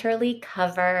painterly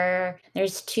cover.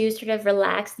 There's two sort of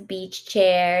relaxed beach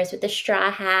chairs with the straw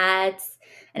hats.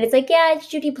 And it's like, yeah, it's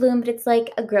Judy Blume, but it's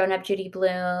like a grown-up Judy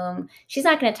Blume. She's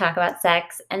not going to talk about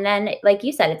sex. And then, like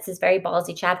you said, it's this very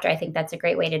ballsy chapter. I think that's a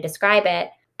great way to describe it.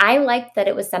 I liked that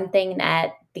it was something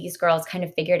that these girls kind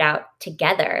of figured out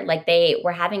together. Like they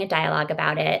were having a dialogue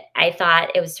about it. I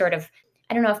thought it was sort of,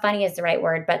 I don't know if funny is the right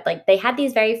word, but like they had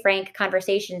these very frank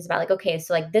conversations about like, okay,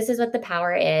 so like this is what the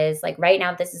power is. Like right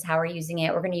now, this is how we're using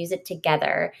it. We're going to use it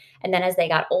together. And then as they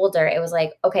got older, it was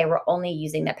like, okay, we're only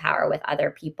using the power with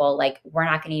other people. Like we're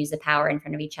not going to use the power in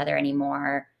front of each other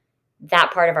anymore.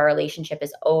 That part of our relationship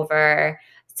is over.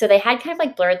 So they had kind of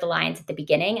like blurred the lines at the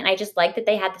beginning. And I just like that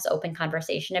they had this open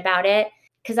conversation about it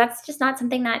because that's just not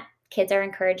something that kids are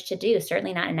encouraged to do,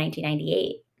 certainly not in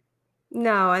 1998.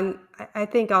 No, and I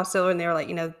think also when they were like,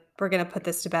 we're going to put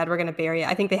this to bed, we're going to bury it.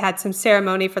 I think they had some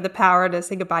ceremony for the power to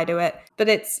say goodbye to it. But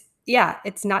it's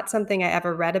not something I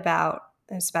ever read about,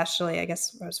 especially I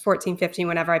guess when I was 14, 15,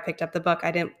 whenever I picked up the book.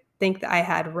 I didn't think that I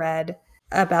had read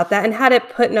about that and had it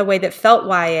put in a way that felt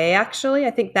YA, actually.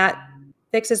 I think that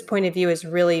Vix's point of view is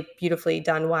really beautifully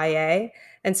done YA.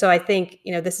 And so I think,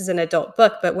 this is an adult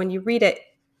book, but when you read it,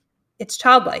 it's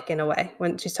childlike in a way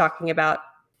when she's talking about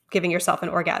giving yourself an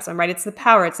orgasm, right? It's the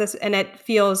power. It's this, and it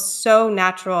feels so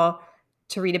natural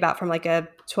to read about from like a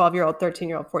 12-year-old,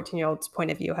 13-year-old, 14-year-old's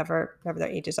point of view, however their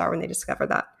ages are when they discover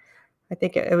that. I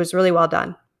think it was really well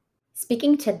done.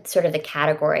 Speaking to sort of the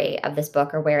category of this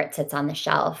book or where it sits on the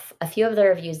shelf, a few of the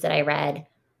reviews that I read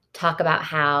talk about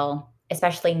how,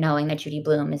 especially knowing that Judy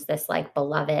Blume is this like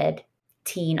beloved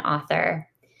teen author,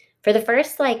 for the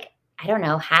first like, I don't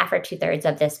know, half or 2/3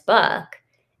 of this book,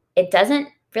 it doesn't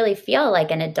really feel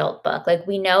like an adult book. Like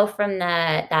we know from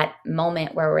that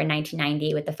moment where we're in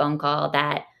 1990 with the phone call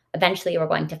that eventually we're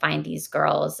going to find these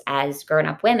girls as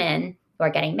grown-up women who are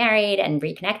getting married and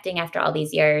reconnecting after all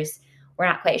these years. We're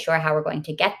not quite sure how we're going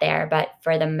to get there, but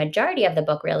for the majority of the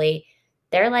book, really,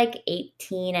 they're like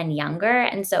 18 and younger.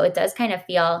 And so it does kind of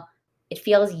it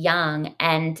feels young.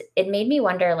 And it made me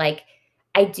wonder, like,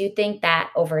 I do think that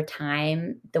over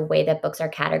time, the way that books are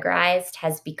categorized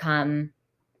has become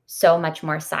so much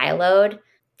more siloed.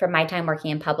 From my time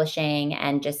working in publishing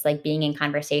and just like being in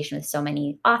conversation with so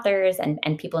many authors and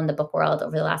people in the book world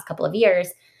over the last couple of years,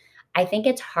 I think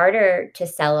it's harder to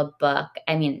sell a book.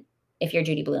 I mean, if you're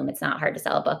Judy Blume, it's not hard to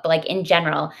sell a book, but like in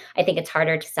general, I think it's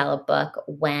harder to sell a book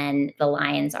when the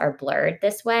lines are blurred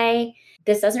this way.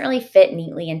 This doesn't really fit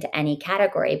neatly into any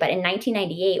category, but in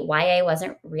 1998, YA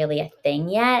wasn't really a thing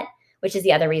yet, which is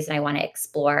the other reason I want to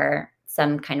explore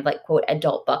some kind of like quote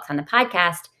adult books on the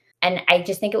podcast. And I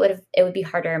just think it would be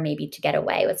harder maybe to get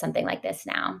away with something like this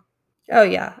now. Oh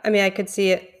yeah. I mean, I could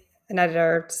see an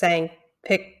editor saying,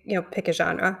 pick a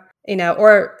genre,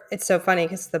 or it's so funny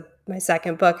because my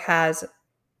second book has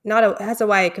has a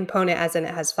YA component, as in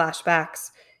it has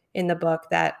flashbacks in the book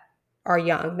that are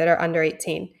young, that are under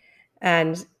 18.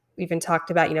 And we even talked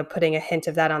about, putting a hint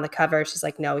of that on the cover. She's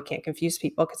like, no, we can't confuse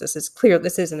people because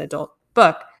this is an adult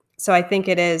book. So I think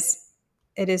it is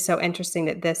so interesting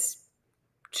that this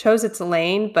chose its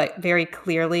lane, but very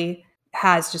clearly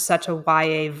has just such a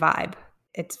YA vibe.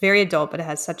 It's very adult, but it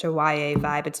has such a YA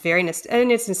vibe. It's very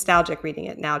and it's nostalgic reading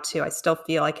it now too. I still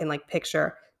feel I can like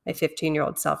picture my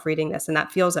 15-year-old self reading this, and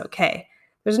that feels okay.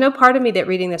 There's no part of me that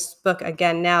reading this book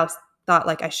again now thought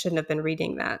like I shouldn't have been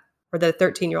reading that. or the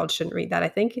 13-year-old shouldn't read that. I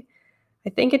think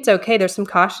it's okay. There's some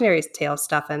cautionary tale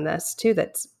stuff in this too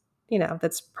that's,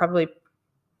 that's probably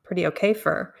pretty okay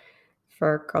for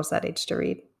girls that age to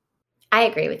read. I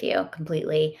agree with you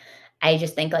completely. I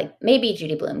just think like maybe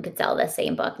Judy Blume could sell the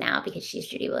same book now because she's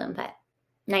Judy Blume, but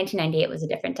 1998 was a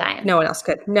different time. No one else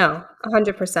could. No,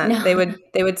 100%. No.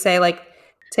 They would say like,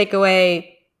 take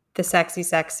away the sexy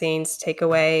sex scenes, take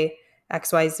away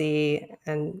XYZ,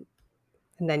 and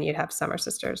then you'd have Summer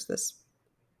Sisters, this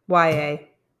YA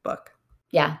book.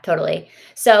 Yeah, totally.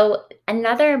 So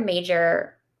another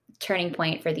major turning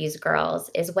point for these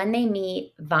girls is when they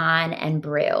meet Vaughn and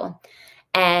Brew.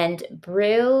 And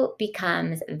Brew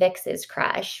becomes Vix's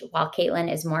crush while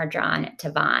Caitlin is more drawn to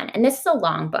Vaughn. And this is a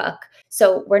long book.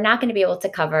 So we're not going to be able to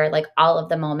cover like all of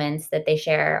the moments that they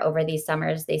share over these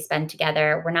summers they spend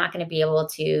together. We're not going to be able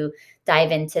to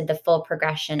dive into the full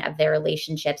progression of their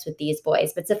relationships with these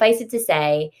boys. But suffice it to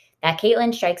say that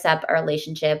Caitlin strikes up a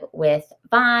relationship with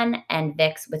Vaughn and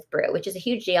Vix with Brew, which is a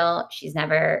huge deal. She's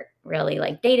never really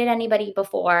like dated anybody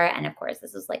before. And of course,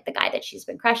 this is like the guy that she's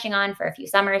been crushing on for a few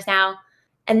summers now.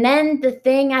 And then the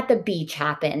thing at the beach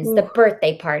happens, the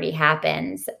birthday party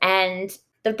happens. And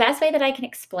the best way that I can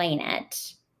explain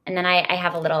it, and then I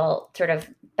have a little sort of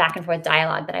back and forth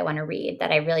dialogue that I want to read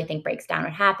that I really think breaks down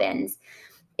what happens,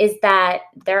 is that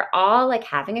they're all like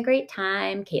having a great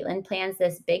time. Caitlin plans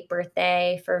this big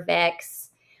birthday for Vix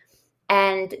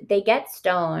and they get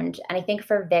stoned. And I think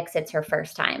for Vix, it's her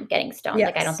first time getting stoned. Yes.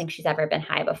 Like, I don't think she's ever been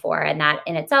high before. And that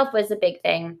in itself was a big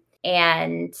thing.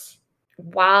 And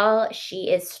while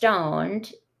she is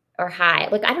stoned or high,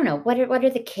 like, I don't know, what are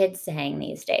the kids saying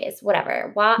these days? Whatever.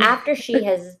 While after she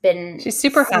has been She's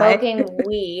super smoking high.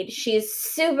 weed, she's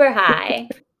super high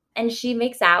and she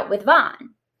makes out with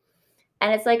Vaughn.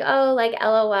 And it's like, oh, like,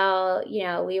 LOL,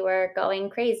 we were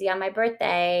going crazy on my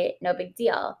birthday. No big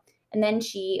deal. And then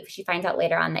she finds out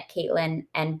later on that Caitlin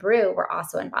and Brew were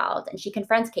also involved. And she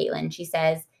confronts Caitlin. She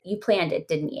says, you planned it,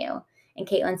 didn't you? And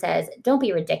Caitlin says, don't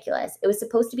be ridiculous. It was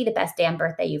supposed to be the best damn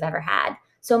birthday you've ever had.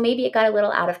 So maybe it got a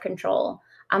little out of control.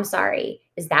 I'm sorry.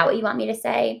 Is that what you want me to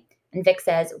say? And Vic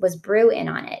says, was Brew in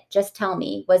on it? Just tell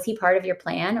me, was he part of your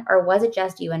plan or was it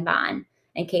just you and Vaughn?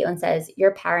 And Caitlin says,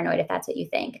 you're paranoid if that's what you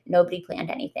think. Nobody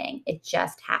planned anything. It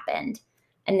just happened.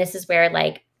 And this is where,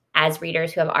 like, as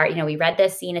readers who have already, we read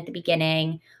this scene at the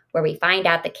beginning where we find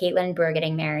out that Caitlin and Brew are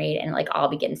getting married and it like all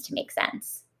begins to make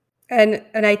sense. And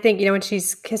I think, when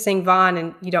she's kissing Vaughn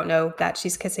and you don't know that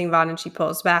she's kissing Vaughn and she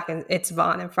pulls back and it's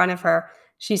Vaughn in front of her,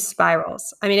 she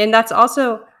spirals. I mean, and that's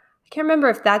also, I can't remember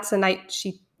if that's the night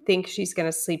she thinks she's going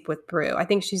to sleep with Brew. I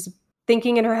think she's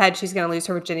thinking in her head she's going to lose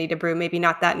her virginity to Brew, maybe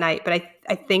not that night, but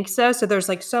I think so. So there's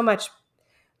like so much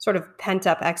sort of pent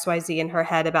up XYZ in her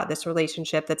head about this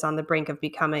relationship that's on the brink of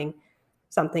becoming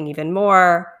something even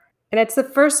more. And it's the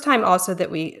first time also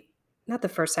that not the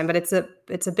first time, but it's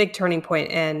a big turning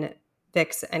point in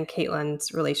Vix and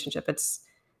Caitlin's relationship. It's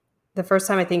the first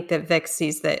time I think that Vix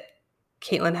sees that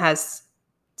Caitlin has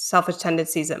selfish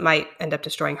tendencies that might end up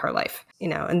destroying her life,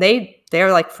 and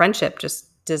they're like friendship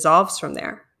just dissolves from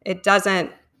there.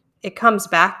 It comes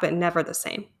back, but never the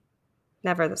same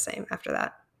after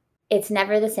that. It's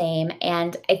never the same.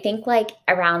 And I think like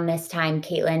around this time,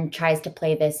 Caitlin tries to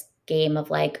play this game of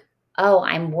like, oh,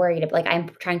 I'm worried. Like, I'm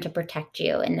trying to protect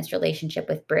you in this relationship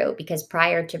with Brew, because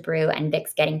prior to Brew and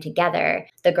Vix getting together,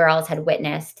 the girls had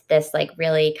witnessed this like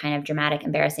really kind of dramatic,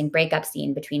 embarrassing breakup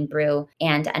scene between Brew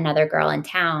and another girl in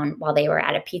town while they were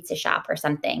at a pizza shop or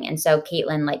something. And so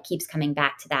Caitlin like keeps coming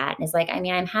back to that and is like, I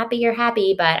mean, I'm happy you're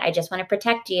happy, but I just want to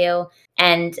protect you.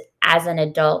 And as an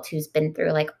adult who's been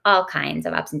through like all kinds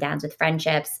of ups and downs with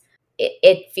friendships,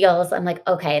 it feels, I'm like,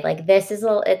 okay, like this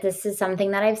is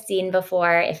something that I've seen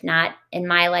before, if not in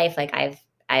my life. Like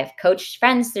I've coached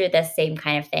friends through this same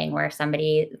kind of thing where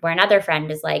another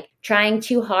friend is like trying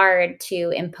too hard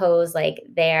to impose like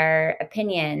their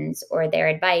opinions or their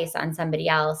advice on somebody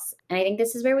else. And I think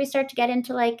this is where we start to get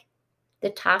into like the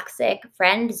toxic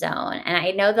friend zone. And I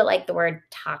know that like the word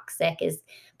toxic is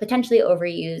potentially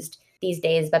overused these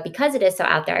days, but because it is so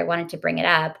out there, I wanted to bring it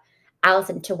up.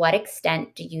 Alison, to what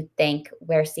extent do you think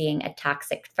we're seeing a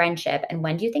toxic friendship? And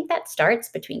when do you think that starts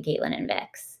between Caitlin and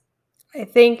Vix? I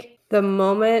think the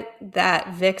moment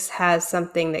that Vix has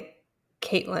something that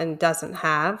Caitlin doesn't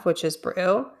have, which is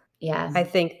Brew, I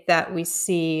think that we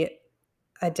see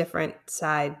a different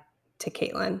side to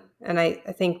Caitlin. And I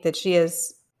think that she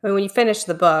is, when you finish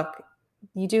the book,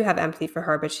 you do have empathy for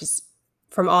her, but she's,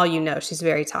 from all she's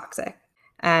very toxic.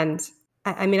 And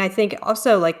I mean, I think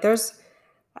also like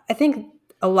I think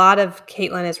a lot of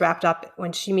Caitlin is wrapped up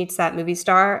when she meets that movie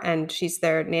star and she's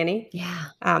their nanny,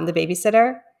 the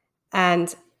babysitter.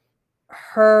 And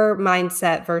her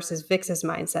mindset versus Vix's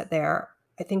mindset there,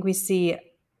 I think we see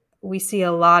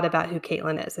a lot about who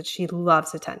Caitlin is, that she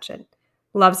loves attention,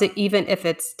 loves it even if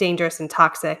it's dangerous and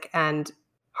toxic and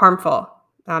harmful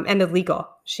and illegal.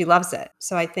 She loves it.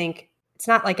 So I think it's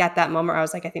not like at that moment where I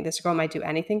was like, I think this girl might do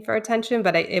anything for attention,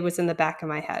 but it was in the back of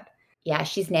my head. Yeah,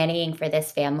 she's nannying for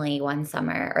this family one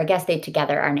summer, or I guess they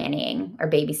together are nannying or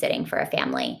babysitting for a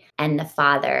family. And the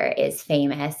father is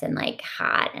famous and like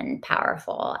hot and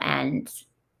powerful. And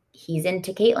he's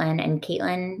into Caitlin, and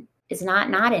Caitlin is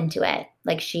not into it.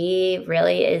 Like, she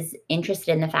really is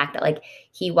interested in the fact that like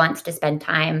he wants to spend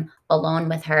time alone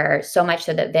with her, so much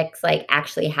so that Vix like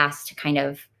actually has to kind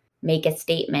of make a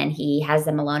statement. He has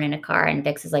them alone in a car, and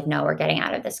Vix is like, no, we're getting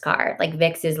out of this car. Like,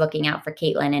 Vix is looking out for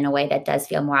Caitlin in a way that does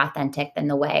feel more authentic than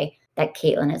the way that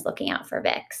Caitlin is looking out for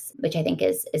Vix, which I think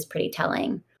is pretty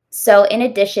telling. So in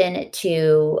addition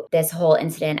to this whole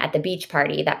incident at the beach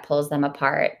party that pulls them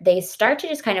apart, they start to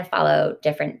just kind of follow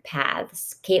different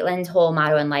paths. Caitlin's whole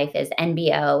motto in life is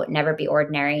NBO, never be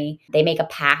ordinary. They make a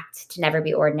pact to never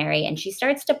be ordinary. And she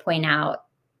starts to point out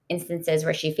instances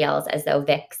where she feels as though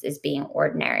Vix is being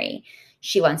ordinary.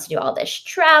 She wants to do all this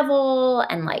travel,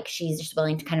 and like she's just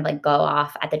willing to kind of like go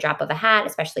off at the drop of a hat,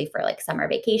 especially for like summer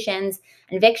vacations.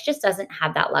 And Vix just doesn't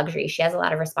have that luxury. She has a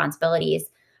lot of responsibilities.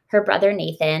 Her brother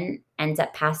Nathan ends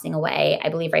up passing away, I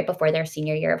believe, right before their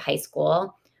senior year of high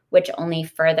school, which only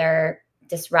further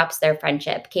disrupts their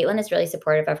friendship. Caitlin is really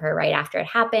supportive of her right after it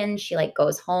happens. She like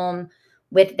goes home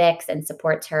with Vix and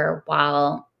supports her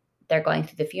while they're going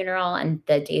through the funeral and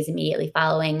the days immediately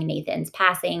following Nathan's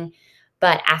passing.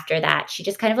 But after that, she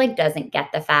just kind of like doesn't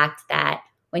get the fact that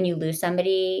when you lose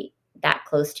somebody that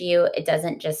close to you, it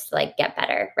doesn't just like get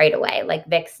better right away. Like,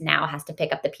 Vix now has to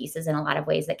pick up the pieces in a lot of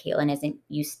ways that Caitlin isn't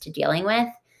used to dealing with.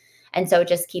 And so it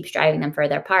just keeps driving them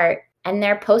further apart. And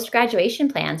their post-graduation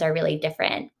plans are really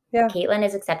different. Yeah. Caitlin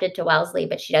is accepted to Wellesley,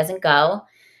 but she doesn't go.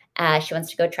 She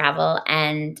wants to go travel.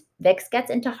 And Vix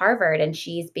gets into Harvard, and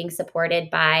she's being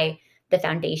supported by the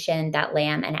foundation that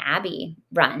Lamb and Abby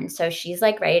run. So she's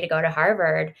like ready to go to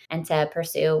Harvard and to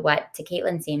pursue what to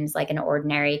Caitlin seems like an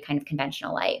ordinary kind of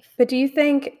conventional life. But do you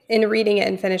think, in reading it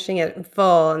and finishing it in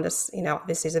full, and this,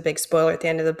 obviously is a big spoiler at the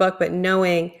end of the book, but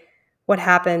knowing what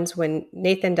happens when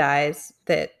Nathan dies,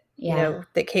 that,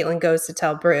 that Caitlin goes to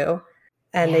tell Brew,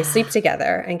 and they sleep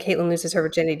together, and Caitlin loses her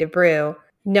virginity to Brew,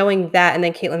 knowing that, and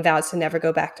then Caitlin vows to never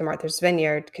go back to Martha's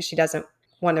Vineyard because she doesn't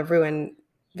want to ruin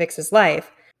Vix's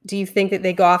life. Do you think that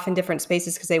they go off in different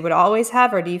spaces because they would always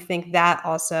have, or do you think that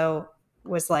also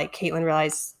was like Caitlin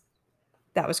realized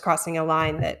that was crossing a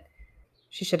line that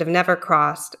she should have never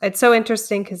crossed? It's so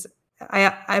interesting because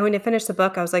I when I finished the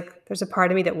book, I was like, there's a part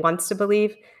of me that wants to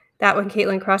believe that when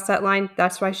Caitlin crossed that line,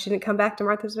 that's why she didn't come back to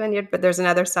Martha's Vineyard. But there's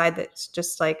another side that's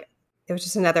just like, it was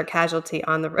just another casualty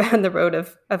on the road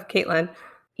of Caitlin.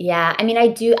 Yeah. I mean,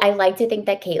 I like to think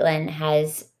that Caitlin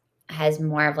has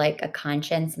more of like a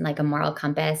conscience and like a moral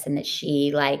compass, and that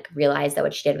she like realized that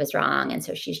what she did was wrong. And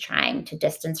so she's trying to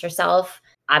distance herself.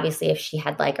 Obviously, if she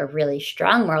had like a really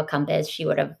strong moral compass, she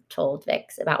would have told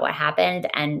Vix about what happened.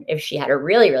 And if she had a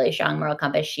really, really strong moral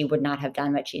compass, she would not have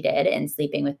done what she did in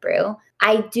sleeping with Brew.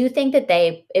 I do think that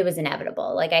it was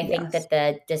inevitable. Like, I think that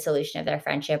the dissolution of their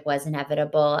friendship was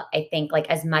inevitable. I think like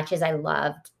as much as I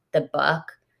loved the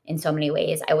book in so many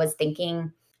ways, I was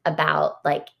thinking about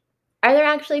like, are there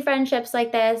actually friendships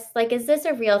like this? Like, is this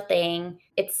a real thing?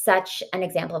 It's such an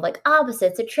example of like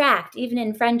opposites attract, even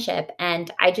in friendship.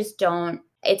 And I just don't,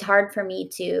 it's hard for me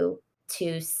to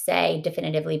say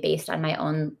definitively based on my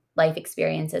own life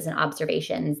experiences and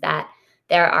observations that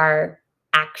there are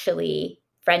actually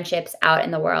friendships out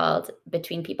in the world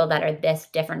between people that are this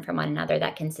different from one another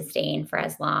that can sustain for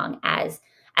as long as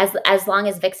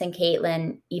Vix and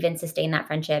Caitlin even sustain that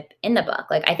friendship in the book.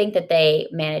 Like, I think that they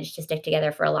managed to stick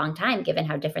together for a long time, given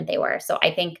how different they were. So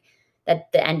I think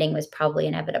that the ending was probably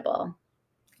inevitable.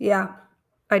 Yeah,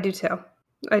 I do too.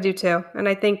 And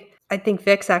I think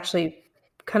Vix actually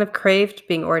kind of craved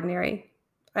being ordinary.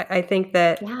 I think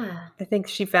that, I think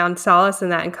she found solace in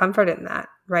that and comfort in that,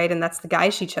 right? And that's the guy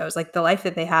she chose. Like, the life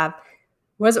that they have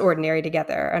was ordinary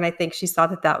together. And I think she saw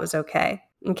that that was okay.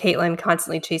 And Caitlin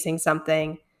constantly chasing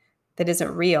something that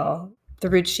isn't real. The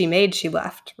route she made, she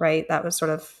left, right? That was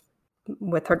sort of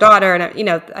with her daughter. And,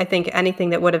 I think anything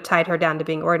that would have tied her down to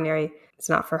being ordinary, it's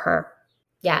not for her.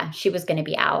 Yeah, she was going to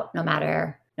be out no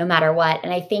matter what.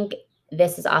 And I think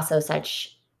this is also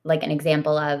such like an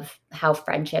example of how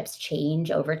friendships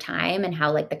change over time, and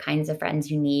how like the kinds of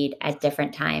friends you need at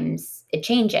different times, it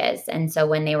changes. And so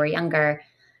when they were younger,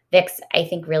 Vix, I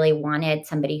think, really wanted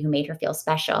somebody who made her feel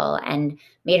special and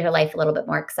made her life a little bit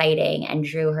more exciting and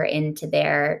drew her into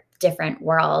their different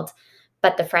world.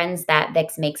 But the friends that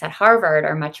Vix makes at Harvard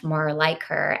are much more like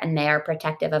her, and they are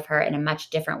protective of her in a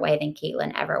much different way than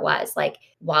Caitlin ever was. Like,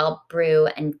 while Brew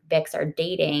and Vix are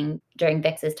dating during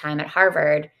Vix's time at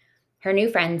Harvard, her new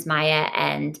friends, Maya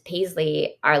and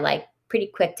Paisley, are like pretty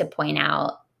quick to point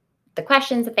out the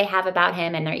questions that they have about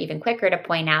him, and they're even quicker to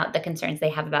point out the concerns they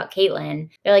have about Caitlin.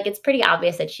 They're like, it's pretty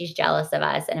obvious that she's jealous of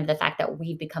us and of the fact that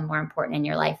we've become more important in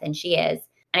your life than she is.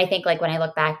 And I think, like, when I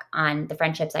look back on the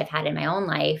friendships I've had in my own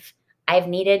life, I've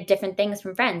needed different things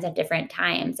from friends at different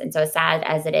times. And so, sad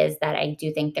as it is that I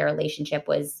do think their relationship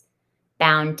was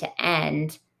bound to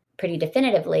end pretty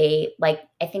definitively, like,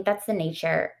 I think that's the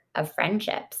nature of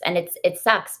friendships. And it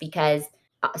sucks because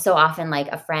so often, like,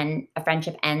 a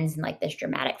friendship ends in like this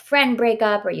dramatic friend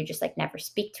breakup where you just like never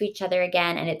speak to each other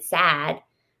again, and it's sad.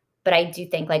 But I do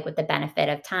think, like, with the benefit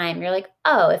of time, you're like,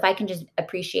 oh, if I can just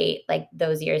appreciate like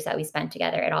those years that we spent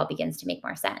together, it all begins to make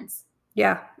more sense.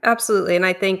 Yeah, absolutely. And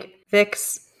I think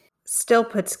Vix still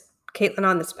puts Caitlin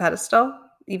on this pedestal,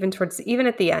 even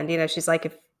at the end. She's like,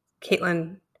 if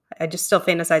Caitlin, I just still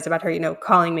fantasize about her,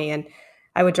 calling me, and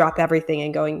I would drop everything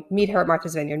and going meet her at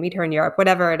Martha's Vineyard, meet her in Europe,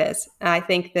 whatever it is. And I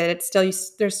think that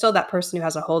there's still that person who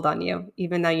has a hold on you,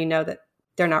 even though you know that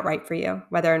they're not right for you,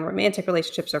 whether in romantic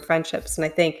relationships or friendships. And I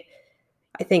think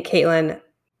Caitlin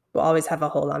will always have a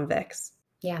hold on Vix.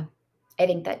 Yeah, I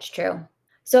think that's true.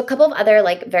 So a couple of other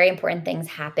like very important things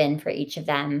happen for each of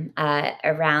them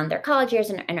around their college years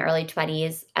and early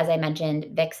 20s. As I mentioned,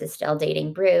 Vix is still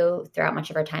dating Brew throughout much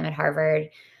of her time at Harvard.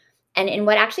 And in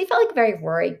what actually felt like a very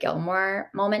Rory Gilmore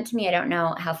moment to me, I don't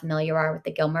know how familiar you are with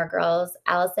the Gilmore Girls,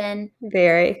 Allison,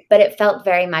 Very. but it felt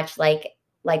very much like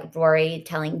Rory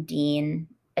telling Dean,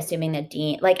 assuming that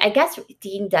Dean, like, I guess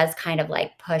Dean does kind of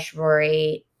like push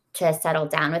Rory to settle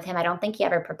down with him. I don't think he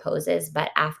ever proposes,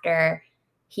 but after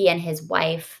he and his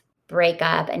wife break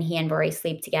up and he and Rory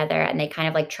sleep together and they kind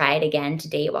of like try it again to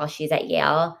date while she's at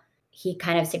Yale, he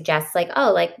kind of suggests like,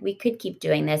 oh, like, we could keep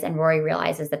doing this. And Rory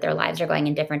realizes that their lives are going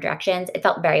in different directions. It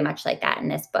felt very much like that in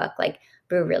this book. Like,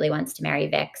 Brew really wants to marry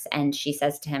Vix, and she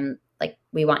says to him, like,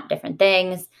 we want different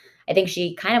things. I think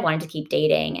she kind of wanted to keep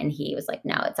dating, and he was like,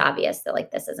 no, it's obvious that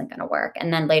like this isn't going to work.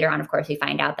 And then later on, of course, we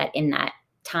find out that in that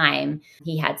time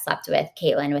he had slept with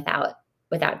Caitlin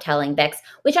without telling Vix,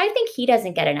 which I think he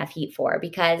doesn't get enough heat for,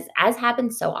 because as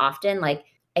happens so often, like,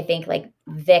 I think like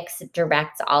Vix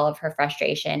directs all of her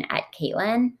frustration at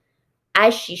Caitlin,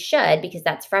 as she should, because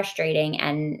that's frustrating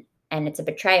and it's a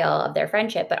betrayal of their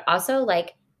friendship. But also,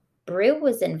 like, Brew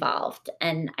was involved,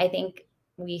 and I think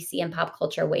we see in pop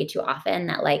culture way too often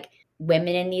that like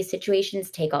women in these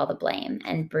situations take all the blame,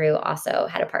 and Brew also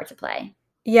had a part to play.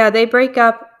 Yeah, they break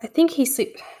up. I think he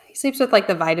sleeps with like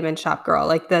the vitamin shop girl,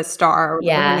 like the star or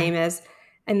whatever her Yeah, name is.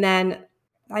 And then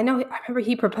I remember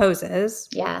he proposes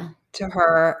yeah, to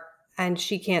her and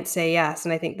she can't say yes.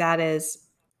 And I think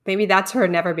maybe that's her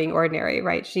never being ordinary,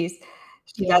 right? She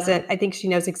yeah, doesn't, I think she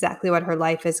knows exactly what her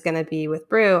life is going to be with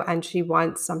Brew, and she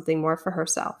wants something more for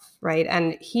herself, right?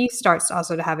 And he starts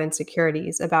also to have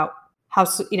insecurities about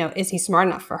is he smart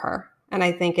enough for her? And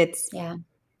I think yeah,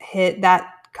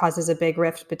 that causes a big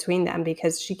rift between them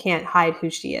because she can't hide who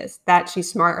she is, that she's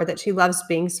smart or that she loves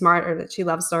being smart or that she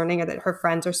loves learning or that her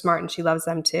friends are smart and she loves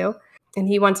them too. And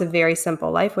he wants a very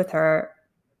simple life with her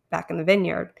back in the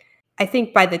vineyard. I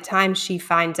think by the time she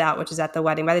finds out, which is at the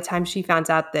wedding, by the time she finds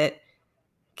out that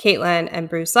Caitlin and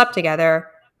Brew slept together,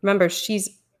 remember, she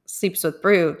sleeps with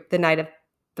Brew the night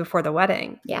before the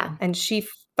wedding. yeah, And she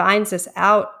finds this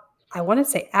out, I want to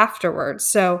say afterwards.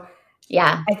 So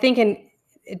yeah, I think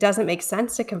it doesn't make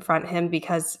sense to confront him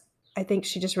because I think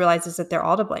she just realizes that they're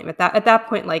all to blame. At that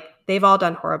point, like, they've all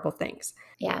done horrible things.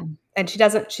 yeah. And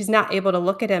she's not able to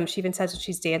look at him. She even says when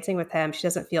she's dancing with him, she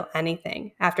doesn't feel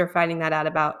anything after finding that out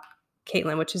about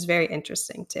Caitlin, which is very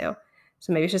interesting too.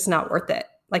 So maybe it's just not worth it.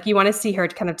 Like, you want to see her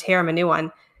kind of tear him a new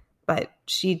one, but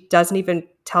she doesn't even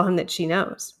tell him that she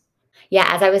knows. Yeah,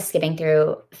 as I was skimming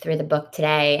through the book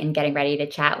today and getting ready to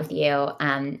chat with you,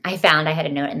 I found I had a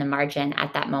note in the margin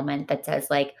at that moment that says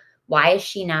like, why is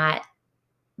she not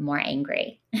more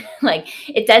angry? Like,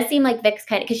 it does seem like Vix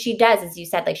kind of, because she does, as you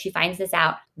said, like, she finds this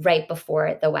out right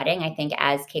before the wedding, I think,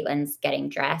 as Caitlin's getting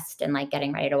dressed and like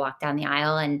getting ready to walk down the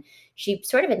aisle. And she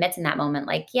sort of admits in that moment,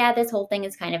 like, yeah, this whole thing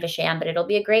is kind of a sham, but it'll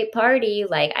be a great party.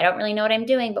 Like, I don't really know what I'm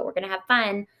doing, but we're going to have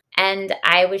fun. And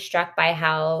I was struck by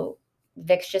how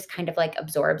Vix just kind of like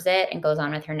absorbs it and goes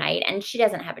on with her night. And she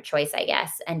doesn't have a choice, I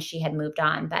guess. And she had moved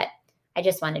on, but I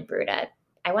just wanted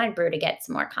I wanted Brew to get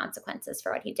some more consequences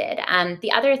for what he did.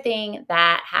 The other thing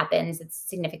that happens that's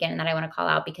significant and that I want to call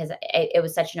out because it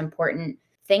was such an important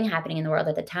thing happening in the world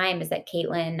at the time is that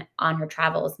Caitlin on her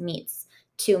travels meets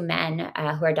two men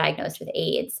who are diagnosed with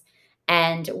AIDS.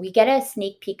 And we get a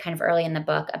sneak peek kind of early in the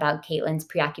book about Caitlin's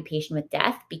preoccupation with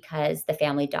death because the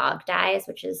family dog dies,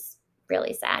 which is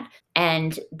really sad.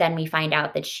 And then we find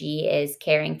out that she is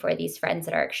caring for these friends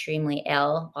that are extremely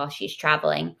ill while she's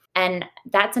traveling. And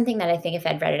that's something that I think if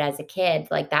I'd read it as a kid,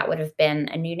 like that would have been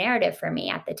a new narrative for me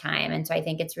at the time. And so I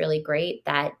think it's really great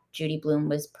that Judy Blume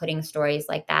was putting stories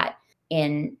like that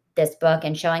in this book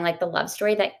and showing like the love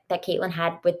story that Caitlin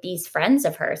had with these friends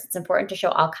of hers. It's important to show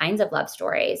all kinds of love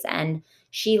stories. And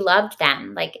she loved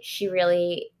them. Like she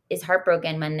really is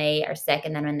heartbroken when they are sick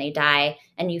and then when they die.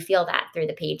 And you feel that through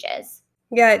the pages.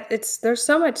 Yeah, there's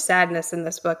so much sadness in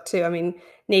this book too. I mean,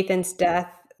 Nathan's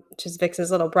death, which is Vix's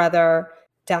little brother,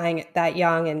 dying at that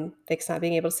young, and Vix not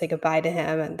being able to say goodbye to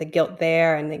him, and the guilt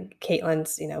there, and then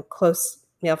Caitlin's, close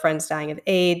male friends dying of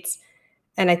AIDS.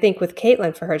 And I think with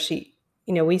Caitlin, for her, she,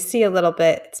 we see a little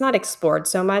bit, it's not explored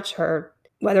so much, her,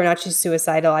 whether or not she's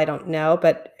suicidal, I don't know.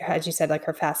 But as you said, like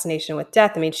her fascination with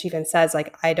death, I mean, she even says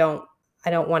like, I don't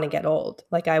want to get old.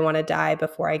 Like I want to die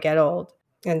before I get old.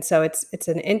 And so it's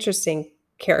an interesting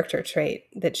character trait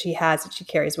that she has, that she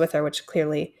carries with her, which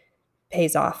clearly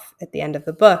pays off at the end of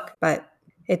the book. But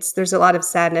there's a lot of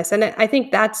sadness. And I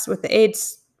think that's with the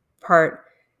AIDS part,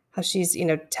 how she's,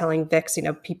 telling Vix,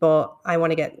 people, I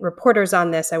want to get reporters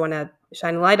on this. I want to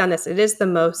shine a light on this. It is the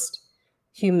most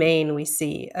humane we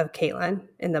see of Caitlin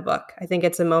in the book. I think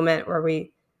it's a moment where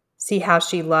we see how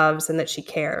she loves and that she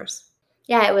cares.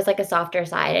 Yeah, it was like a softer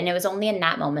side. And it was only in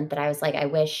that moment that I was like, I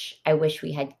wish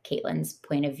we had Caitlin's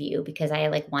point of view because I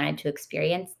like wanted to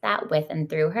experience that with and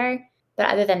through her. But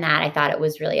other than that, I thought it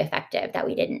was really effective that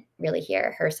we didn't really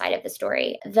hear her side of the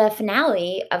story. The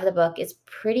finale of the book is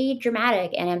pretty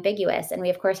dramatic and ambiguous. And we,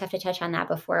 of course, have to touch on that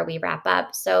before we wrap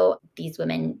up. So these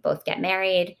women both get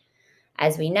married.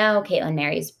 As we know, Caitlin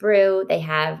marries Brew. They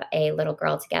have a little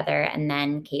girl together. And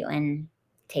then Caitlin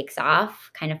takes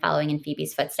off, kind of following in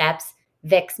Phoebe's footsteps.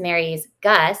 Vix marries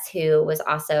Gus, who was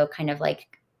also kind of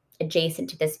like adjacent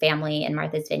to this family in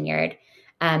Martha's Vineyard.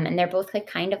 And they're both like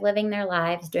kind of living their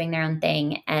lives, doing their own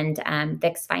thing. And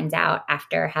Vix finds out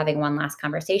after having one last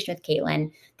conversation with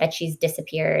Caitlin that she's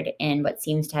disappeared in what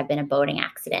seems to have been a boating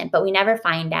accident. But we never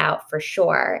find out for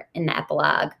sure in the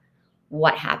epilogue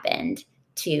what happened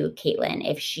to Caitlin,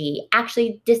 if she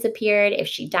actually disappeared, if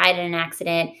she died in an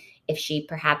accident, if she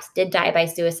perhaps did die by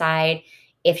suicide,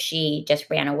 if she just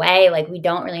ran away. Like, we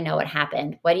don't really know what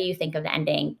happened. What do you think of the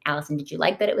ending? Alison, did you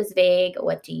like that it was vague?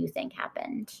 What do you think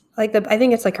happened? I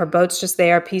think it's like her boat's just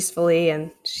there peacefully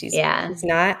and she's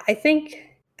not. I think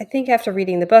after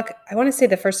reading the book, I want to say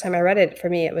the first time I read it, for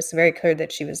me, it was very clear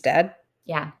that she was dead.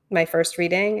 Yeah. My first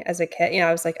reading as a kid,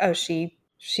 I was like, oh,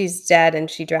 she's dead and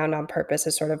she drowned on purpose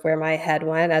is sort of where my head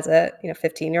went as a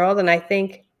 15-year-old. And I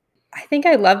think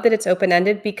I love that it's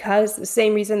open-ended because the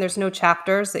same reason there's no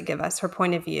chapters that give us her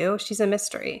point of view. She's a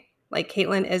mystery. Like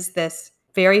Caitlin is this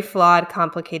very flawed,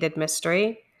 complicated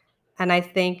mystery. And I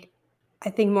think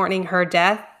mourning her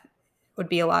death would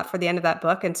be a lot for the end of that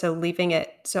book. And so leaving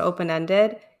it so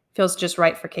open-ended feels just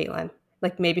right for Caitlin.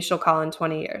 Like maybe she'll call in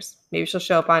 20 years. Maybe she'll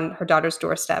show up on her daughter's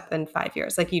doorstep in 5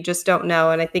 years. Like you just don't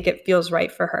know. And I think it feels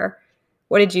right for her.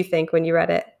 What did you think when you read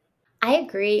it? I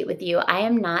agree with you. I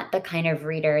am not the kind of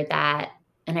reader that,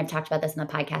 and I've talked about this in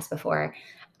the podcast before,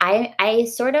 I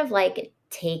sort of like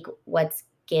take what's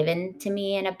given to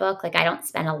me in a book. Like I don't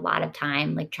spend a lot of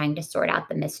time like trying to sort out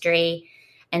the mystery.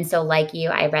 And so like you,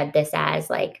 I read this as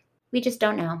like, we just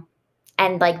don't know.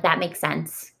 And like that makes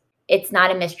sense. It's not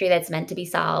a mystery that's meant to be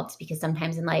solved because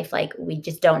sometimes in life, like we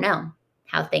just don't know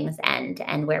how things end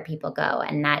and where people go.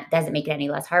 And that doesn't make it any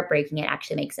less heartbreaking. It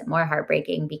actually makes it more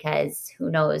heartbreaking because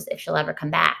who knows if she'll ever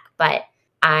come back. But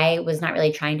I was not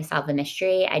really trying to solve the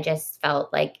mystery. I just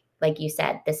felt like you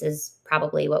said, this is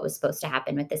probably what was supposed to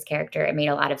happen with this character. It made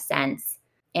a lot of sense.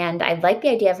 And I like the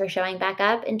idea of her showing back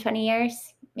up in 20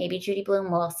 years. Maybe Judy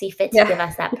Blume will see fit to give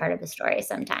us that part of the story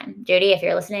sometime. Judy, if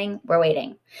you're listening, we're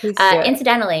waiting.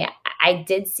 Incidentally, I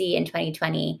did see in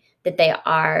 2020 that they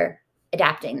are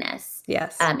adapting this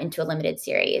into a limited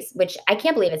series, which I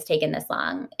can't believe it's taken this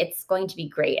long. It's going to be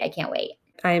great. I can't wait.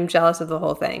 I am jealous of the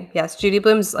whole thing. Yes, Judy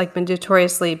Blume's like been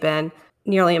notoriously been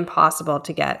nearly impossible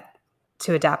to get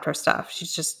to adapt her stuff.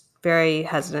 She's just very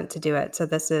hesitant to do it. So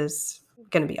this is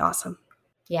going to be awesome.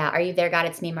 Yeah. Are You There, God?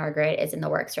 It's Me, Margaret is in the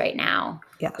works right now,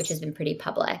 yes, which has been pretty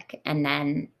public. And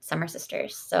then Summer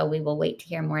Sisters. So we will wait to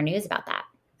hear more news about that.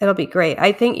 It'll be great.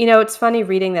 I think, it's funny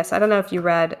reading this. I don't know if you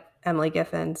read Emily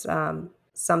Giffen's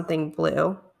Something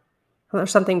Blue or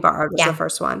Something Borrowed was the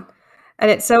first one.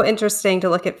 And it's so interesting to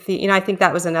look at, I think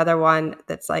that was another one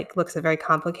that's like, looks at very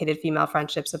complicated female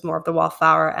friendships of more of the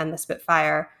Wallflower and the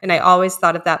Spitfire. And I always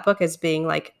thought of that book as being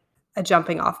like a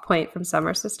jumping off point from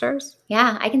Summer Sisters.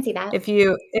 Yeah, I can see that. If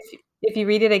you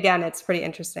read it again, it's pretty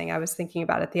interesting. I was thinking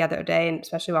about it the other day, and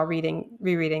especially while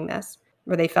rereading this,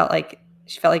 where she felt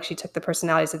like she took the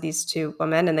personalities of these two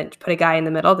women and then put a guy in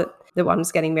the middle that the one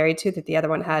was getting married to, that the other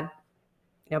one had,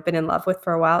 been in love with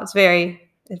for a while.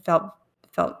 It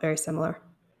felt very similar.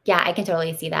 Yeah, I can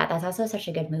totally see that. That's also such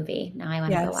a good movie. Now I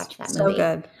want to go Yes, watch that so movie.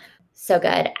 good. So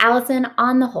good. Alison,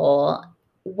 on the whole,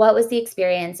 what was the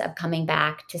experience of coming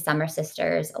back to Summer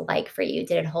Sisters like for you?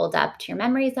 Did it hold up to your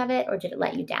memories of it, or did it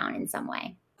let you down in some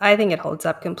way? I think it holds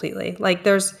up completely. Like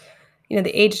there's, the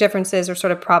age differences are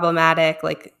sort of problematic.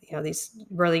 Like, these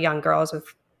really young girls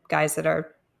with guys that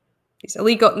are these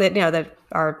illegal, that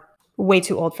are way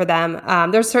too old for them.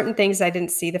 There's certain things I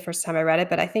didn't see the first time I read it,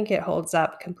 but I think it holds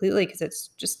up completely because it's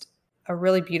just a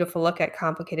really beautiful look at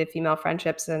complicated female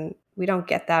friendships, and we don't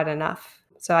get that enough.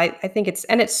 So I think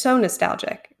it's so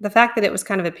nostalgic. The fact that it was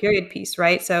kind of a period piece,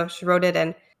 right? So she wrote it,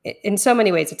 and in so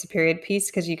many ways it's a period piece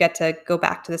because you get to go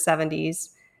back to the 70s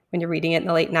when you're reading it in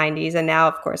the late 90s. And now,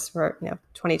 of course, we're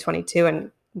 2022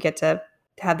 and get to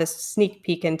have this sneak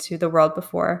peek into the world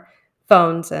before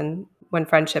phones and when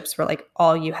friendships were like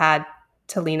all you had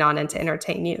to lean on and to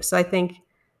entertain you. So I think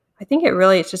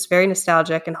it's just very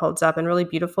nostalgic and holds up and really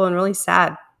beautiful and really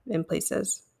sad in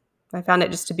places. I found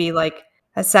it just to be like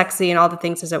as sexy and all the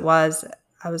things as it was.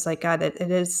 I was like, God, it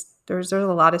is, there's a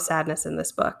lot of sadness in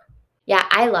this book. Yeah,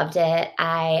 I loved it.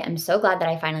 I am so glad that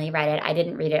I finally read it. I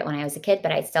didn't read it when I was a kid,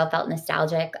 but I still felt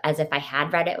nostalgic as if I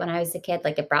had read it when I was a kid.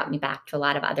 Like it brought me back to a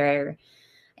lot of other,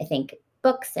 I think,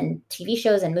 books and TV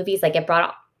shows and movies. Like it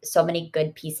brought so many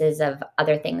good pieces of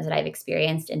other things that I've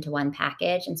experienced into one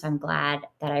package. And so I'm glad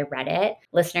that I read it.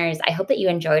 Listeners, I hope that you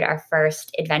enjoyed our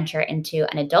first adventure into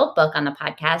an adult book on the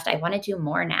podcast. I want to do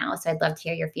more now, so I'd love to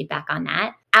hear your feedback on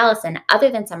that. Alison, other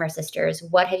than Summer Sisters,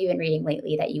 what have you been reading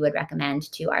lately that you would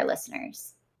recommend to our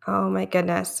listeners? Oh my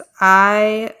goodness.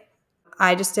 I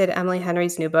just did Emily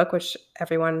Henry's new book, which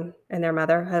everyone and their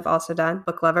mother have also done,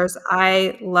 book lovers.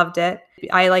 I loved it.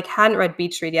 I hadn't read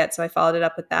Beach Read yet, so I followed it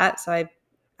up with that. So I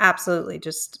absolutely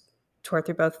just tore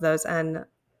through both of those and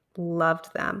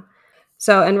loved them.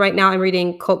 So, and right now I'm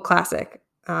reading Cult Classic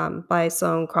by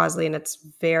Sloane Crosley, and it's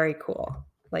very cool.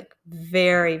 Like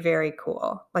very, very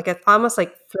cool. Like it's almost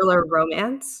like thriller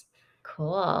romance.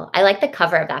 Cool. I like the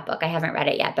cover of that book. I haven't read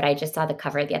it yet, but I just saw the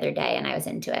cover the other day and I was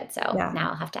into it. So Yeah. now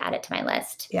I'll have to add it to my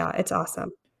list. Yeah, it's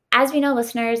awesome. As we know,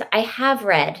 listeners, I have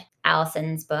read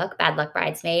Alison's book, Bad Luck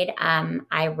Bridesmaid.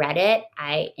 I read it.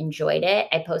 I enjoyed it.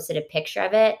 I posted a picture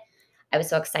of it. I was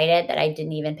so excited that I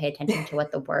didn't even pay attention to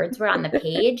what the words were on the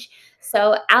page.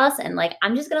 So, Alison,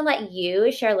 I'm just going to let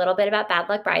you share a little bit about Bad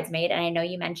Luck Bridesmaid. And I know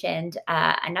you mentioned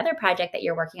another project that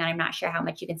you're working on. I'm not sure how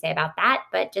much you can say about that,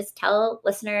 but just tell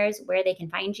listeners where they can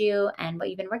find you and what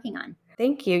you've been working on.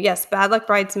 Thank you. Yes, Bad Luck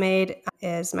Bridesmaid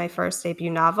is my first debut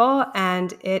novel,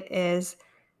 and it is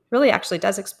really actually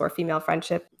does explore female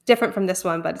friendship, different from this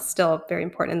one, but it's still very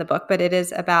important in the book. But it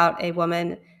is about a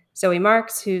woman, Zoe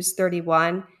Marks, who's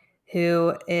 31,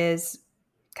 who is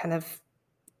kind of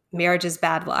marriage is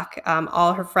bad luck.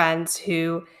 All her friends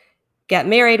who get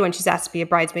married when she's asked to be a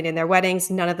bridesmaid in their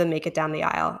weddings, none of them make it down the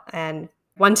aisle. And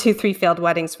 1, 2, 3 failed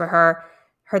weddings for her.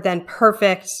 Her then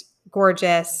perfect,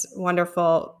 gorgeous,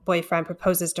 wonderful boyfriend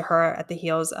proposes to her at the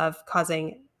heels of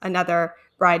causing another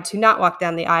bride to not walk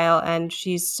down the aisle. And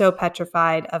she's so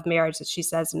petrified of marriage that she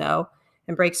says no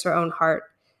and breaks her own heart.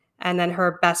 And then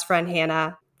her best friend,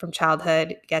 Hannah, from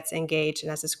childhood, gets engaged and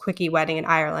has this quickie wedding in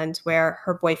Ireland where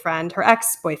her boyfriend, her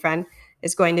ex-boyfriend,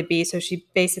 is going to be. So she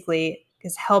basically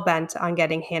is hell-bent on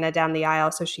getting Hannah down the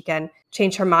aisle so she can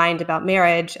change her mind about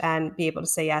marriage and be able to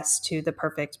say yes to the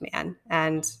perfect man.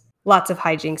 And lots of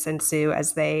hijinks ensue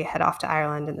as they head off to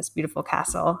Ireland in this beautiful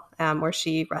castle where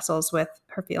she wrestles with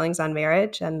her feelings on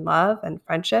marriage and love and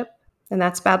friendship. And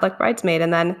that's Bad Luck Bridesmaid.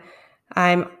 And then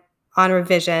I'm on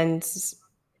revisions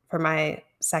for my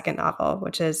second novel,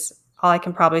 which is all I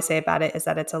can probably say about it is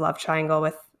that it's a love triangle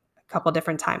with a couple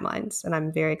different timelines. And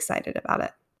I'm very excited about it.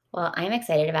 Well, I'm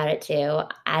excited about it too.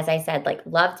 As I said,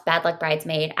 loved Bad Luck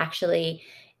Bridesmaid. Actually,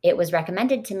 it was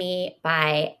recommended to me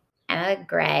by Emma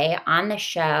Gray on the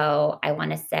show, I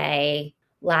want to say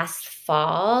last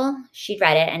fall. She'd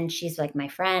read it and she's like, my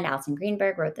friend, Alison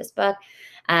Greenberg, wrote this book.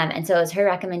 And so it was her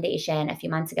recommendation a few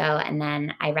months ago. And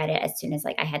then I read it as soon as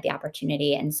I had the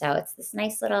opportunity. And so it's this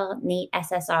nice little neat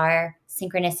SSR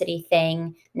synchronicity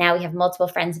thing. Now we have multiple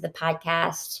friends of the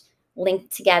podcast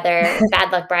linked together,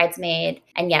 Bad Luck Bridesmaid.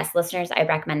 And yes, listeners, I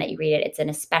recommend that you read it. It's an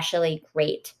especially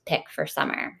great pick for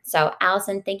summer. So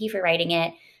Alison, thank you for writing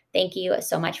it. Thank you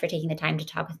so much for taking the time to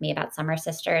talk with me about Summer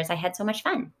Sisters. I had so much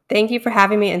fun. Thank you for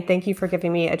having me, and thank you for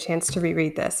giving me a chance to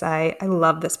reread this. I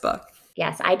love this book.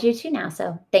 Yes, I do too now.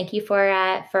 So thank you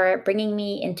for bringing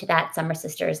me into that Summer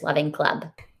Sisters loving club.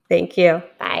 Thank you.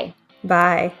 Bye.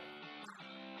 Bye.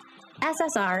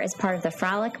 SSR is part of the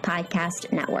Frolic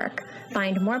Podcast Network.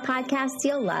 Find more podcasts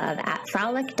you'll love at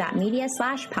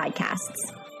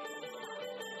frolic.media/podcasts.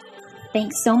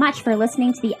 Thanks so much for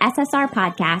listening to the SSR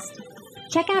Podcast.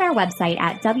 Check out our website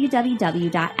at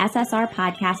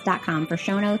www.ssrpodcast.com for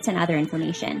show notes and other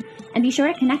information. And be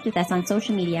sure to connect with us on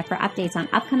social media for updates on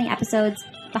upcoming episodes,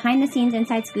 behind-the-scenes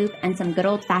inside scoop, and some good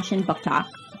old-fashioned book talk.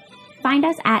 Find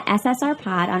us at SSR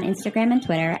Pod on Instagram and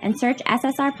Twitter, and search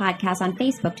SSR Podcast on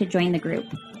Facebook to join the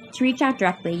group. To reach out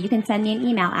directly, you can send me an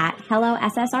email at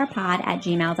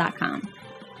hellossrpod@gmail.com.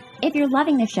 If you're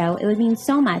loving the show, it would mean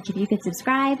so much if you could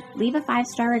subscribe, leave a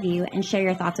 5-star review, and share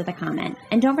your thoughts with a comment.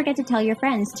 And don't forget to tell your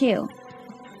friends, too.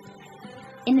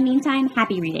 In the meantime,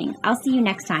 happy reading. I'll see you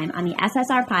next time on the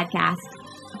SSR Podcast.